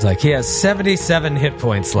meta. It's like he has 77 hit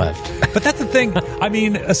points left. But that's the thing. I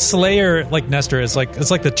mean, a Slayer like Nestor is like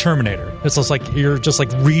it's like the Terminator. It's just like you're just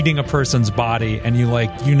like reading a person's body, and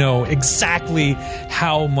you know exactly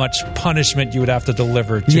how much punishment you would have to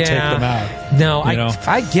deliver to take them out. No, You know?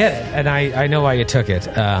 I get it, and I know why you took it.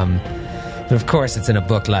 But of course, it's in a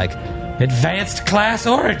book like Advanced Class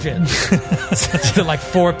Origins that like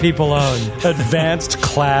 4 people own. Advanced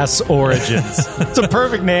Class Origins. It's a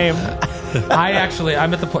perfect name.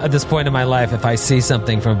 I'm at this point in my life, if I see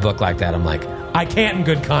something from a book like that, I'm like, I can't in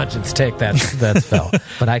good conscience take that spell.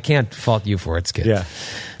 But I can't fault you for it, Skid. Yeah.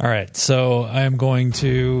 All right, so I am going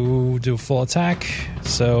to do a full attack.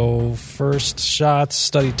 So first shot,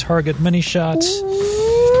 study target, mini shot.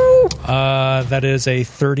 That is a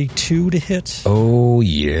 32 to hit. Oh,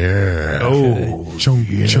 yeah. Oh.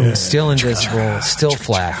 Still invisible, still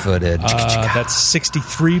flat-footed. That's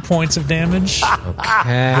 63 points of damage.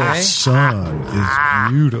 Okay. Sun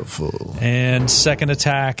is beautiful. And second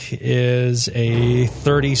attack is a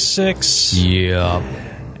 36. Yep.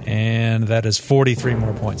 And that is 43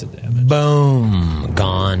 more points of damage. Boom.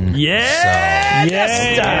 Gone. Yeah. So,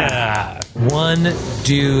 Yeah. one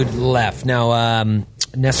dude left. Now,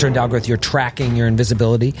 Nestor and Dalgrith, you're tracking your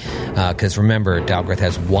invisibility. Because remember, Dalgrith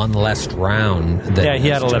has one less round than Yeah, he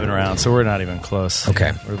had Nestor. 11 rounds, so we're not even close.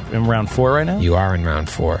 Okay. We're in round 4 right now? You are in round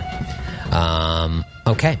 4.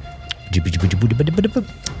 Okay.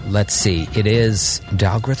 Let's see. It is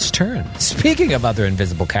Dalgrith's turn. Speaking of other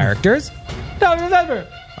invisible characters, Dalgrith.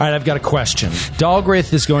 All right, I've got a question.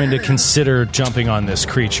 Dalgrith is going to consider jumping on this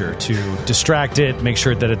creature to distract it, make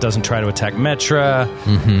sure that it doesn't try to attack Metra,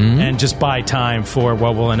 and just buy time for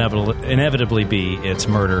what will inevitably be its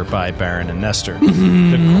murder by Baron and Nestor.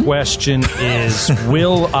 The question is,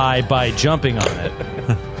 will I, by jumping on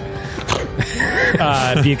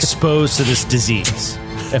it, be exposed to this disease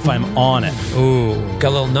if I'm on it? Ooh. Got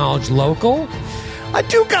a little knowledge local? I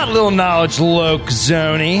do got a little knowledge, Loke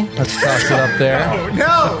Zoni. Let's toss it up there.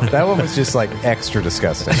 No, that one was just like extra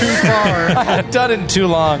disgusting. I hadn't done it in too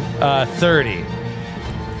long. 30.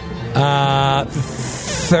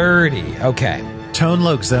 30. Okay. Tone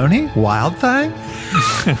Lokzoni? Wild thing?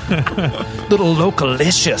 Little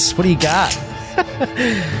localicious. What do you got?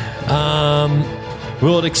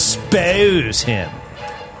 Will it expose him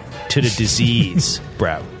to the disease,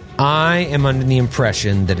 bro? I am under the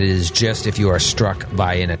impression that it is just if you are struck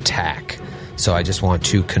by an attack. So I just want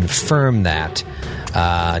to confirm that.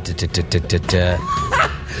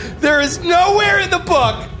 There is nowhere in the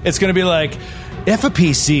book it's going to be like, if a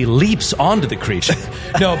PC leaps onto the creature.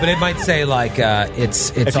 No, but it might say like it's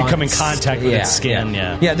If you on come in contact with its skin,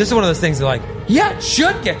 yeah. Yeah, this is one of those things that like, yeah, it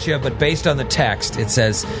should get you, but based on the text, it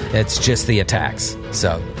says it's just the attacks.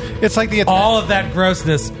 So It's like the all of that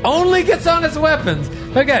grossness only gets on its weapons.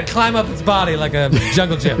 Again, climb up its body like a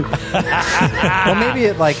jungle gym. Well, maybe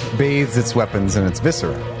it like bathes its weapons in its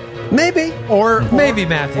viscera. Maybe. Maybe,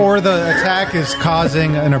 Matthew. Or the attack is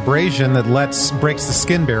causing an abrasion that breaks the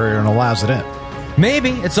skin barrier and allows it in. Maybe.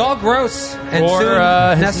 It's all gross. And Or,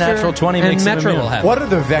 soon his Nestor natural 20 and makes him Metra immune. will have. What are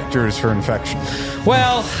the vectors for infection?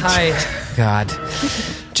 Well, God.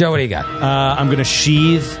 Joe, what do you got? I'm going to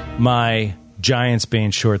sheathe my Giant's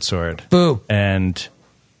Bane short sword. Boo. And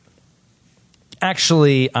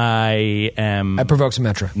actually, I am I provoke some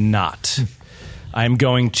Metra. not. I'm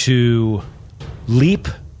going to leap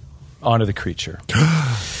onto the creature.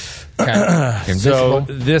 Okay. You're So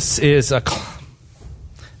invisible. this is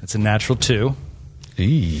it's a natural 2.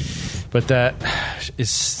 But that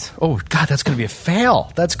is, oh God, that's going to be a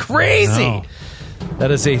fail. That's crazy. No. That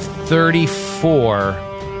is a 34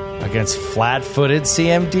 against flat-footed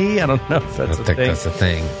CMD. I don't know if that's I a think thing. that's the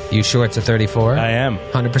thing. You sure it's a 34? I am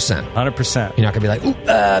 100%. 100%. You're not going to be like, ooh,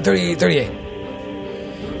 38.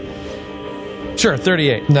 Sure,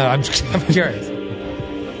 38, No, I'm curious.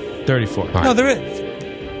 34. No, there is.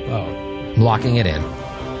 Oh. I'm locking it in.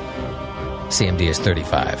 CMD is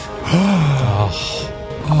 35.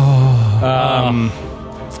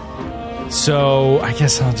 So I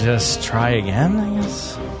guess I'll just try again. I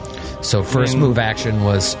guess So first move action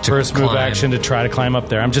was to first move climb. action to try to climb up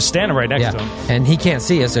there. I'm just standing right next to Yeah, him. and he can't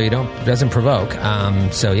see you, so doesn't provoke.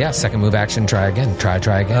 So yeah, second move action, try again. Try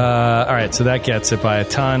again. All right, so that gets it by a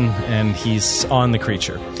ton, and he's on the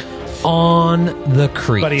creature. On the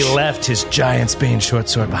creature. But he left his Giant's Bane short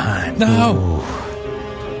sword behind. No.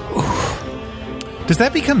 Does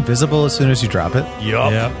that become visible as soon as you drop it?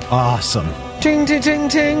 Yup. Yep. Awesome. Ting, ting, ting,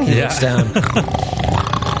 ting. He looks down.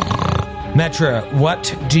 Metra,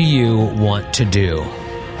 what do you want to do?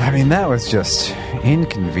 I mean, that was just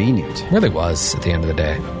inconvenient. Really was at the end of the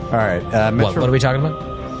day. All right, What are we talking about?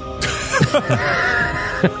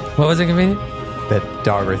 What was inconvenient? that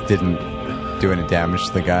Dalgrith didn't do any damage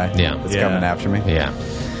to the guy that's coming after me. Yeah.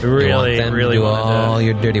 Really, You want them really to do wanted all to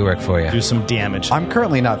your dirty work for you. do some damage. I'm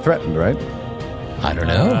currently not threatened, right? I don't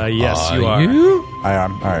know. Yes, you are. I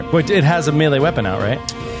am. All right. Wait, it has a melee weapon out, right?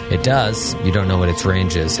 It does. You don't know what its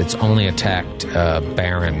range is. It's only attacked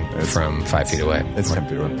Baron from 5 feet away. It's 10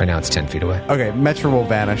 feet away. Right now it's 10 feet away. Okay, Metra will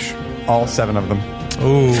vanish. All 7 of them.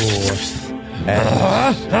 Ooh.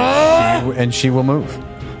 And she will move.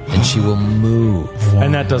 And she will move.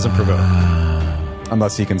 And that doesn't provoke.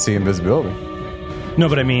 Unless he can see invisibility. No,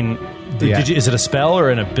 but I mean, is it a spell or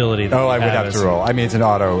an ability? That Oh, I would you have as- to roll. I mean, it's an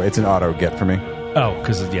auto get for me. Oh,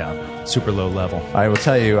 because super low level. I will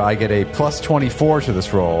tell you, I get a plus 24 to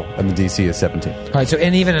this roll, and the DC is 17. All right, so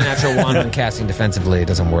and even a natural 1 when casting defensively, it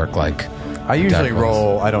doesn't work like... I usually Dark rolls.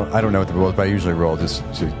 roll. I don't know what the rules, but I usually roll just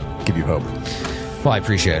to give you hope. Well, I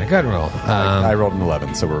appreciate it. Go ahead and roll. I rolled an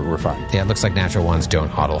 11, so we're fine. Yeah, it looks like natural 1s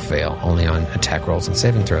don't auto-fail, only on attack rolls and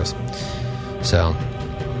saving throws. So...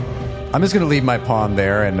 I'm just going to leave my pawn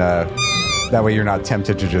there, and that way you're not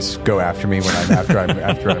tempted to just go after me when after I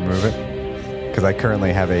move it. Because I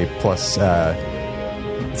currently have a plus.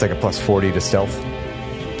 It's like a plus 40 to stealth.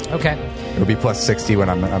 Okay. It'll be plus 60 when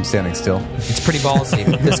I'm standing still. It's pretty ballsy.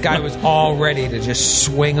 This guy was all ready to just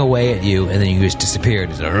swing away at you, and then you just disappeared.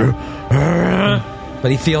 He's like,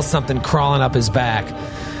 but he feels something crawling up his back,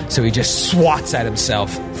 so he just swats at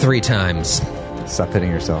himself 3 times. Stop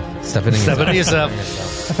hitting yourself. Stop hitting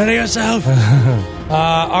yourself.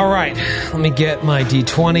 All right. Let me get my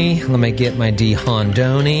D20. Let me get my D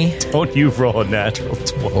Hondoni. Don't you roll a natural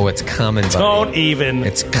 20. Oh, it's coming, buddy. Don't even.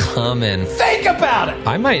 It's coming. Think about it.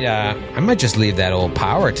 I might just leave that old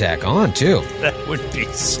power attack on too. That would be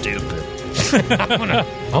stupid.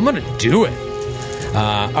 I'm gonna do it.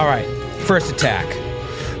 All right. First attack.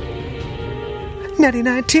 Natty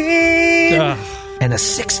 19 and a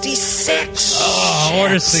 66. Oh,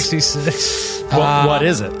 order 66. What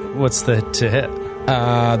is it? What's the to hit?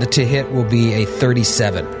 The to hit will be a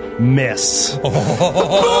 37. Miss.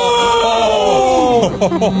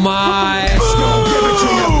 My.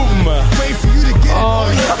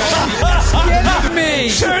 Get me!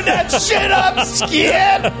 Turn that shit up,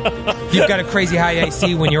 Skid! You've got a crazy high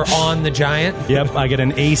AC when you're on the giant. Yep, I get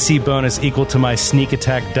an AC bonus equal to my sneak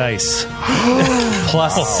attack dice.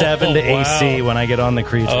 Plus 7 to AC when I get on the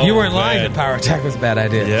creature. You weren't lying. The power attack was a bad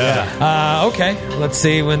idea. Yeah. Okay. Let's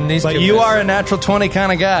see when these. But two you miss. are a natural 20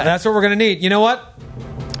 kind of guy. That's what we're gonna need. You know what?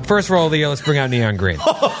 First roll of the year. Let's bring out neon green.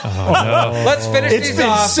 Let's finish It's these been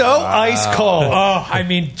off. so ice cold. Oh, I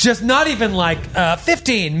mean, just not even like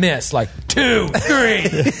 15 miss, like 2 green.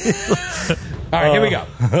 All right, here we go.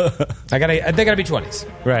 They gotta be 20s,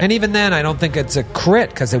 Right. And even then, I don't think it's a crit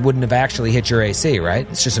because it wouldn't have actually hit your AC, right?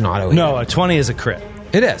 It's just an auto hit. No, a 20 is a crit.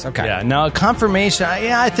 It is. Okay. Yeah, now a confirmation,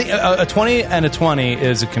 I think a 20 and a 20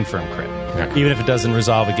 is a confirmed crit. Yeah. Even if it doesn't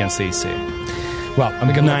resolve against the AC. Well,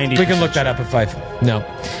 we can 90% look that up if I. No.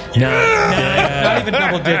 Not even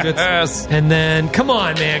double digits. And then, come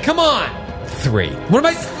on, man. Come on. 3. What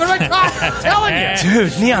am I telling you?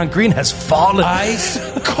 Dude, neon green has fallen. Ice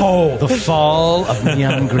cold. The fall of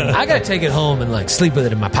neon green. I gotta take it home and like sleep with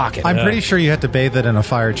it in my pocket. I'm pretty sure you had to bathe it in a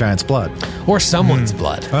fire giant's blood. Or someone's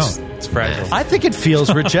blood. Oh. It's fragile. I think it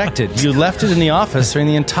feels rejected. You left it in the office during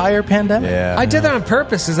the entire pandemic. Yeah. I did that on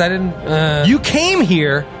purpose because I didn't. You came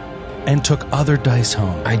here and took other dice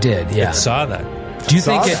home. I did. Yeah. I saw that. Do you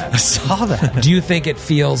think I saw that. Do you think it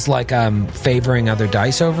feels like I'm favoring other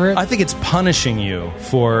dice over it? I think it's punishing you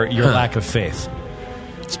for your lack of faith.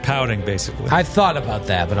 It's pouting, basically. I've thought about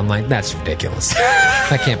that, but I'm like, that's ridiculous.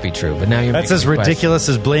 That can't be true. But now you're That's making as me question. ridiculous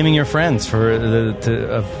as blaming your friends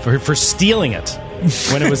for stealing it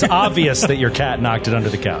when it was obvious that your cat knocked it under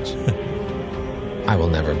the couch. I will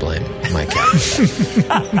never blame my cat.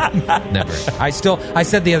 Never. I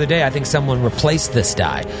said the other day, I think someone replaced this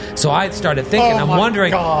die. So I started thinking, I'm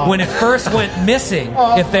wondering when it first went missing,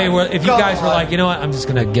 if you guys were like, you know what, I'm just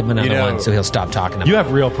going to give him another one so he'll stop talking about You it.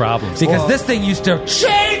 have real problems. Because this thing used to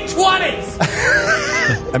chain 20s.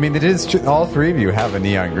 I mean, it is all 3 of you have a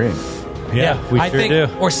neon green. Yeah, we I sure think, do.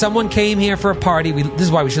 or someone came here for a party. This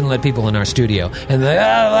is why we shouldn't let people in our studio. And they're like,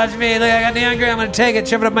 oh, watch me. Look, I got neon green. I'm going to take it,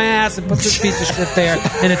 shove it up my ass, and put this piece of shit there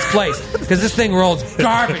in its place. Because this thing rolls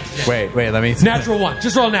garbage. Wait, let me Natural 1.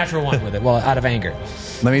 Just roll a natural 1 with it. Well, out of anger.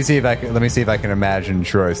 let me see if I can imagine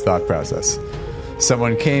Troy's thought process.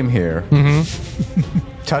 Someone came here,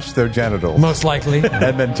 touched their genitals, Most likely.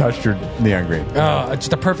 and then touched your neon green. Oh,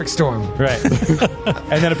 just a perfect storm. Right.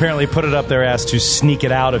 And then apparently put it up their ass to sneak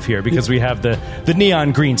it out of here because we have the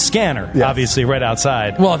neon green scanner, Yes. obviously, right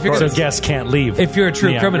outside. Well, if you're so gonna- guests can't leave. If you're a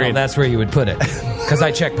true neon criminal, green. that's where you would put it. Because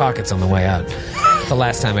I check pockets on the way out. the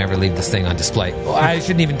last time I ever leave this thing on display. Well, I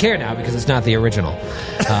shouldn't even care now because it's not the original.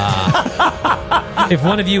 If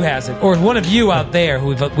one of you has it, or one of you out there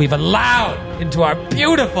who we've allowed into our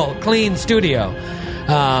beautiful, clean studio,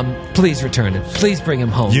 please return it. Please bring him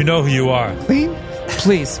home. You know who you are.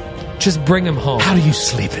 Please, just bring him home. How do you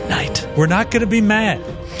sleep at night? We're not going to be mad.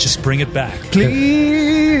 Just bring it back.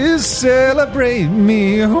 Please celebrate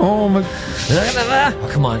me home. Oh,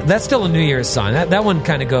 come on. That's still a New Year's song. That one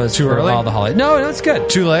kind of goes Too for early? all the holidays. No, it's good.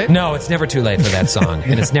 Too late? No, it's never too late for that song.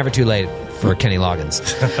 And it's never too late for Kenny Loggins.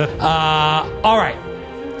 All right.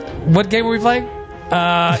 What game are we playing?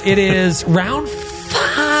 It is round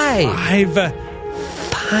 5.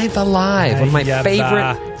 Five Alive. One of my Yeah,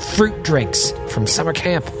 favorite fruit drinks from summer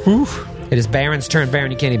camp. It is Baron's turn. Baron,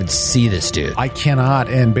 you can't even see this dude. I cannot,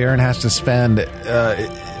 and Baron has to spend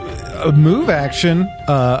a move action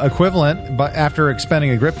equivalent, but after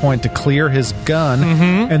expending a grip point to clear his gun,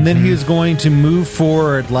 and then he is going to move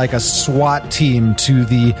forward like a SWAT team to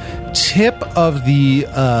the tip of the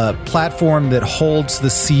platform that holds the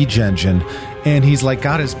siege engine. And he's like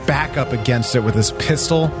got his back up against it with his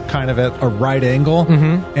pistol kind of at a right angle.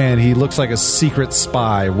 And he looks like a secret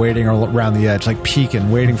spy waiting around the edge, like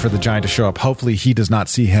peeking, waiting for the giant to show up. Hopefully he does not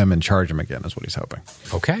see him and charge him again, is what he's hoping.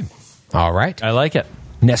 Okay. All right. I like it.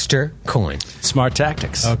 Nestor Coin. Smart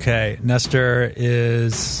tactics. Okay, Nestor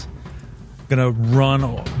is going to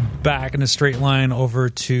run back in a straight line over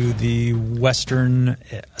to the western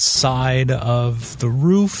side of the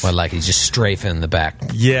roof. Well, like he's just strafing the back.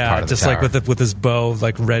 Yeah, part of the just like tower. with his bow,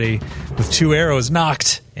 like ready, with 2 arrows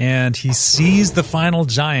knocked, and he sees the final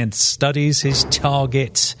giant, studies his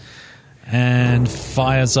target, and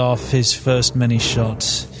fires off his first mini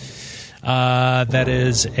shot. That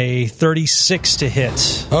is a 36 to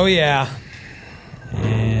hit, Oh yeah.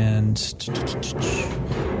 and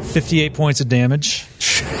 58 points of damage.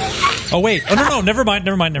 Oh wait! Oh no! Never mind.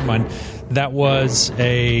 That was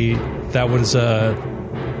a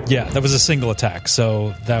single attack.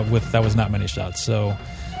 So that was not many shots. So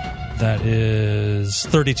that is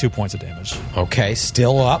 32 points of damage. Okay,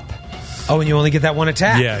 still up. Oh, and you only get that one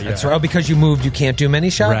attack. Yeah. That's right. Oh, because you moved, you can't do many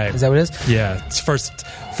shots. Right. Is that what it is? Yeah, it's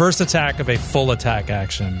first attack of a full attack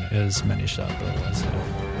action is many shot. But otherwise,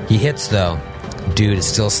 yeah. He hits though. Dude is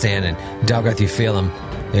still standing. Dalgarth, you feel him.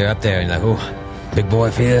 You're up there, and you're like, "Ooh, big boy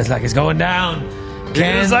feels like he's going down."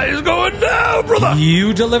 Feels like he's going down, brother.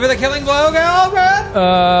 You deliver the killing blow, Galbraith?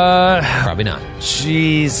 Probably not.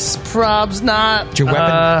 Jeez, prob's not. Your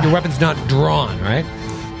weapon's not drawn, right?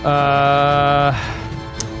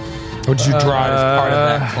 Or did you draw it as part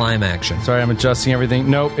of that climb action? Sorry, I'm adjusting everything.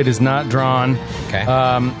 Nope, it is not drawn. Okay.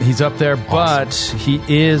 He's up there, but he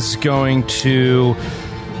is going to...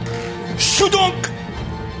 Shudunk!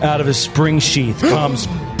 Out of his spring sheath comes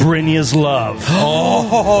Brynja's love.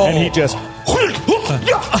 And he just...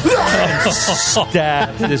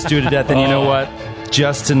 stabs this dude to death. And you know what?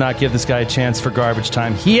 Just to not give this guy a chance for garbage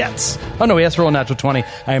time, he hits. Oh, no, he has to roll a natural 20.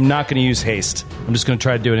 I am not going to use haste. I'm just going to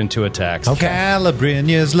try to do it in 2 attacks.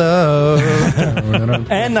 Calibrinia's love.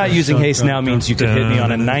 And not using haste now means you could hit me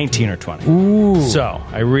on a 19 or 20. Ooh. So,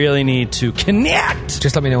 I really need to connect.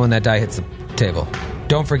 Just let me know when that die hits the table.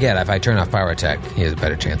 Don't forget, if I turn off power attack, he has a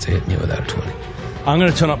better chance of hitting you without a 20. I'm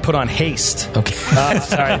going to put on haste. Okay. All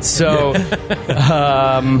right, so...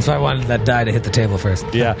 So I wanted that die to hit the table first.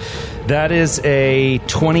 Yeah. That is a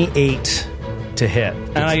 28 to hit.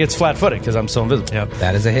 And I get flat-footed because I'm so invisible. Yep.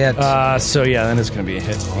 That is a hit. So, yeah, then it's going to be a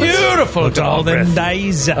hit. Beautiful, Golden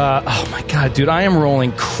dice. Oh, my God, dude. I am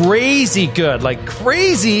rolling crazy good. Like,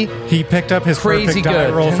 crazy. He picked up his Crazy perfect die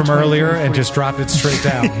good. roll 10, from 20, earlier 30, and just dropped it straight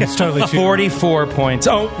down. He's totally cheating. 44 points.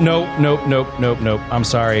 Oh, nope. I'm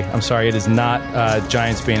sorry. It is not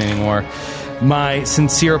Giants Bane anymore. My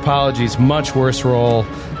sincere apologies. Much worse roll.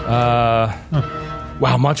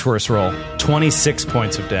 Wow, much worse roll. 26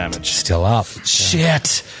 points of damage. Still up.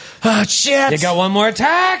 Shit. Oh, shit. You got one more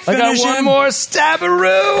attack. I got Finish one him. more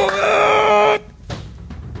stabberoo.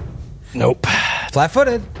 Nope.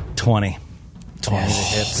 Flat-footed. 20. 20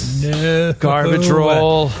 hits. No. Garbage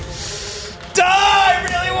roll. I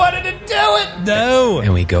really wanted to do it. No.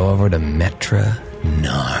 And we go over to Metra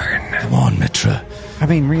Narn. Come on, Mitra. I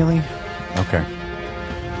mean, really? Okay.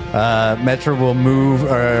 Metra will move.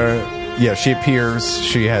 Yeah, she appears.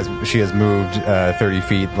 She has moved 30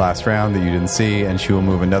 feet last round that you didn't see, and she will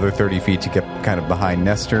move another 30 feet to get kind of behind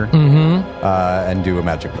Nestor and do a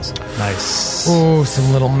magic missile. Nice. Oh,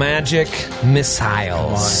 some little magic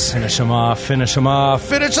missiles. Finish him off. Here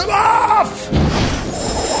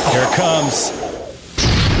it comes.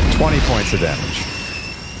 20 points of damage.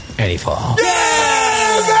 And he falls.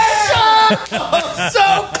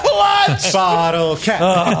 So close. lunch. Bottle cap.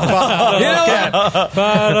 You know what?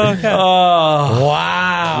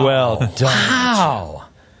 Wow. Well done. Wow.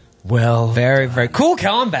 Well, very, very cool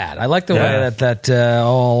combat. I like the way that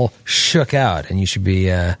all shook out, and you should be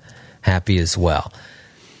happy as well.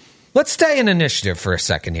 Let's stay in initiative for a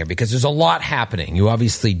second here, because there's a lot happening. You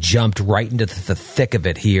obviously jumped right into the thick of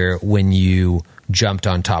it here when you jumped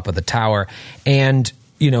on top of the tower. And,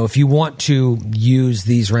 you know, if you want to use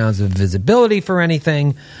these rounds of visibility for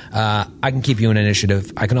anything, I can keep you in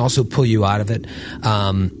initiative. I can also pull you out of it.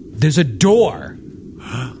 There's a door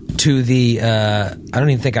to the I don't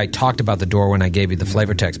even think I talked about the door when I gave you the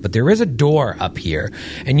flavor text, but there is a door up here,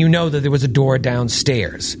 and you know that there was a door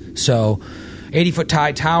downstairs. So 80-foot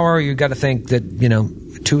high tower, you got to think that, you know,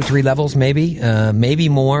 2 or 3 levels maybe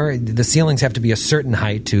more. The ceilings have to be a certain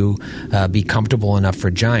height to be comfortable enough for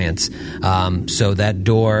giants. So that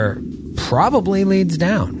door probably leads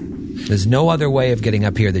down. There's no other way of getting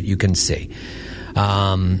up here that you can see.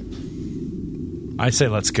 I say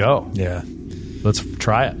let's go. Yeah. Let's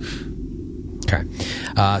try it. Okay.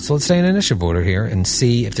 So let's stay in initiative order here and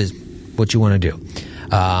see if there's what you want to do.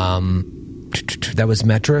 That was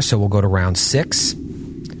Metra, so we'll go to round 6,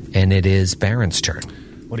 and it is Baron's turn.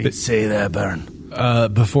 What do you say there, Baron?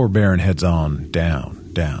 Before Baron heads on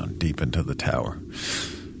down, deep into the tower,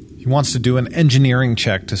 he wants to do an engineering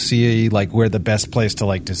check to see like where the best place to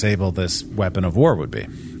like disable this weapon of war would be.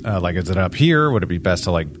 Like, is it up here? Would it be best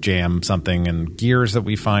to like jam something in gears that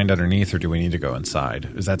we find underneath, or do we need to go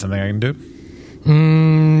inside? Is that something I can do?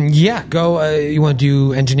 Yeah, go. You want to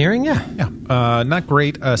do engineering? Yeah. Yeah. Not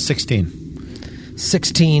great. 16.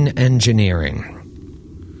 16 engineering.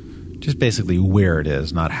 Just basically where it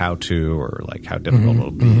is, not how to or like how difficult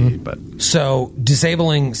it'll be. But So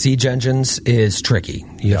disabling siege engines is tricky.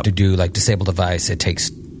 You have to do like disable device. It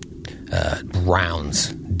takes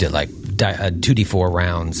rounds, like 2d4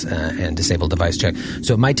 rounds and disable device check.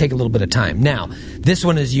 So it might take a little bit of time. Now, this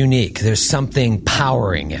one is unique. There's something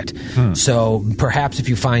powering it. So perhaps if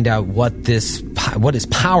you find out what is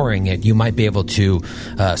powering it, you might be able to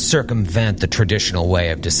circumvent the traditional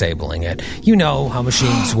way of disabling it. You know how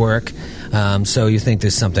machines work. So you think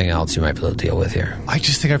there's something else you might be able to deal with here. I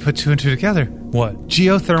just think I put 2 and 2 together. What?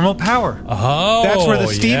 Geothermal power. Oh, that's where the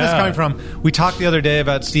steam is yeah. coming from. We talked the other day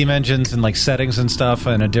about steam engines and like settings and stuff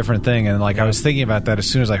and a different thing. And like I was thinking about that as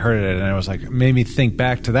soon as I heard it, and it was like made me think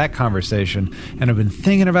back to that conversation. And I've been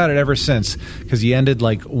thinking about it ever since, because he ended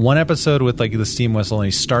like one episode with like the steam whistle, and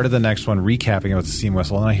he started the next one recapping it with the steam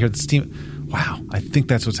whistle. And I hear the steam. Wow, I think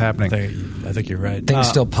that's what's happening. I think you're right. Things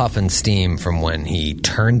still puffing steam from when he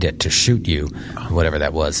turned it to shoot you, whatever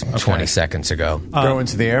that was, 20 seconds ago. Go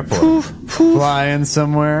into the airport. Flying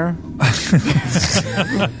somewhere.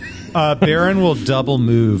 Baron will double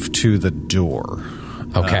move to the door.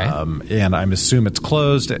 Okay. And I assume it's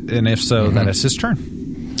closed, and if so, then it's his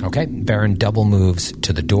turn. Okay, Baron double moves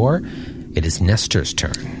to the door. It is Nestor's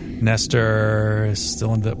turn. Nestor is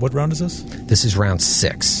still in the... What round is this? This is round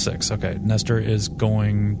 6. 6, okay. Nestor is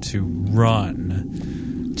going to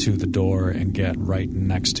run to the door and get right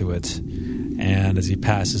next to it. And as he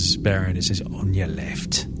passes Baron, he says, "On your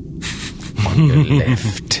left." On your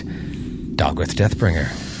left. Dalgrith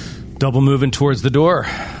Deathbringer. Double moving towards the door.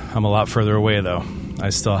 I'm a lot further away, though.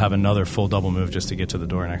 I still have another full double move just to get to the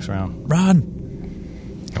door next round. Run.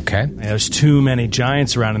 Okay. Yeah, there's too many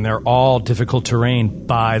giants around, and they're all difficult terrain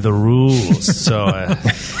by the rules, so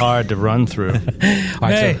it's hard to run through.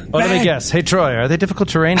 Hey, Let me guess. Hey, Troy, are they difficult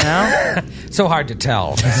terrain now? so hard to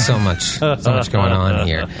tell. There's so much going on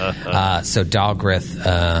here. So Dalgrith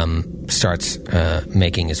starts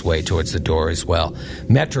making his way towards the door as well.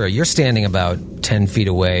 Metra, you're standing about 10 feet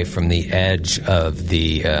away from the edge of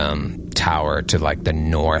the tower to like the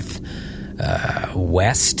north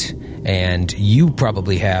west. And you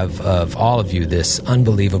probably have, of all of you, this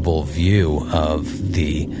unbelievable view of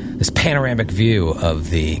this panoramic view of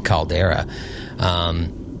the caldera. Go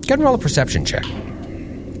ahead and roll a perception check.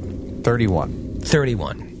 31.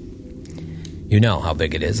 31. You know how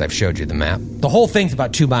big it is. I've showed you the map. The whole thing's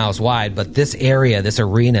about 2 miles wide, but this area, this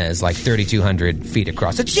arena, is like 3,200 feet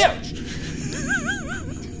across. It's huge!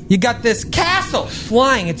 You got this castle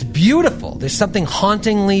flying. It's beautiful. There's something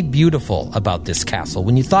hauntingly beautiful about this castle.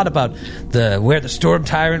 When you thought about where the Storm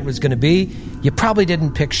Tyrant was going to be, you probably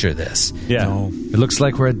didn't picture this. Yeah. No. It looks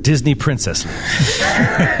like we're a Disney princess.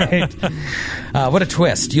 Right. What a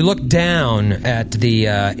twist. You look down at the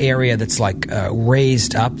area that's like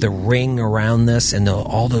raised up, the ring around this, and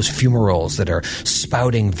all those fumaroles that are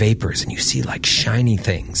spouting vapors, and you see like shiny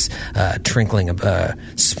things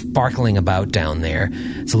sparkling about down there.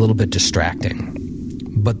 It's a little bit distracting.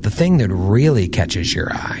 But the thing that really catches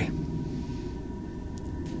your eye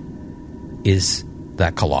is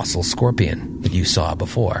that colossal scorpion that you saw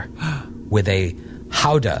before with a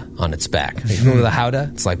howdah on its back. You remember the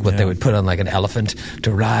howdah? It's like what they would put on like an elephant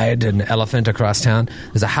to ride an elephant across town.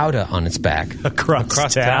 There's a howdah on its back.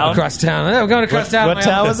 Across town? Across town. We're going across town. What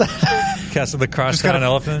town was that? Castle the Crosstown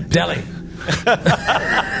Elephant. Delhi.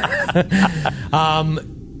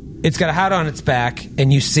 It's got a howdah on its back,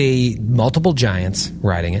 and you see multiple giants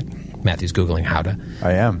riding it. Matthew's Googling howdah.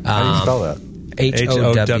 I am. How do you spell that?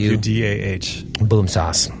 H-O-W-D-A-H. Boom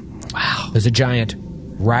sauce. Wow. There's a giant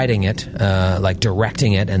riding it, like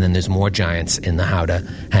directing it, and then there's more giants in the howdah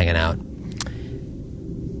hanging out.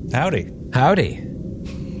 Howdy.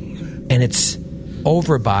 And it's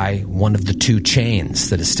over by one of the two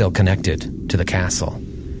chains that is still connected to the castle.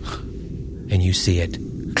 And you see it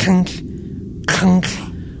clunk, clunk,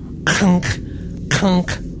 clunk,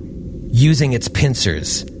 clunk, using its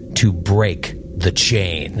pincers to break the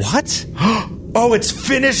chain. What? Oh, it's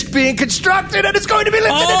finished being constructed and it's going to be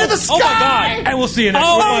lifted into the sky! Oh my God. And we'll see you next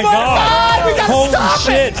Oh week. my God! We gotta Holy stop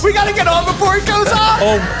shit. it! We gotta get on before it goes up!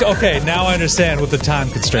 Oh, okay. Now I understand what the time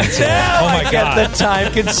constraints are. Now Oh my I God. get the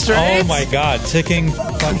time constraints. Oh my God. Ticking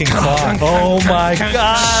fucking clock. Oh my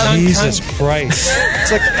God! Jesus Christ.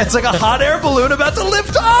 It's like a hot air balloon about to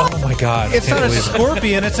lift off. Oh my God. It's not a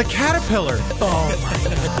scorpion, it's a caterpillar.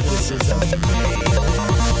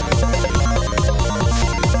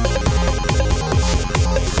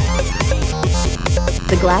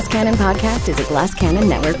 The Glass Cannon Podcast is a Glass Cannon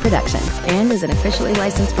Network production and is an officially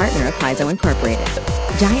licensed partner of Paizo Incorporated.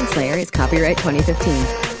 Giant Slayer is copyright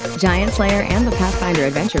 2015. Giant Slayer and the Pathfinder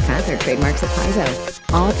Adventure Path are trademarks of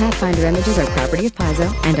Paizo. All Pathfinder images are property of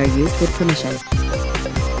Paizo and are used with permission.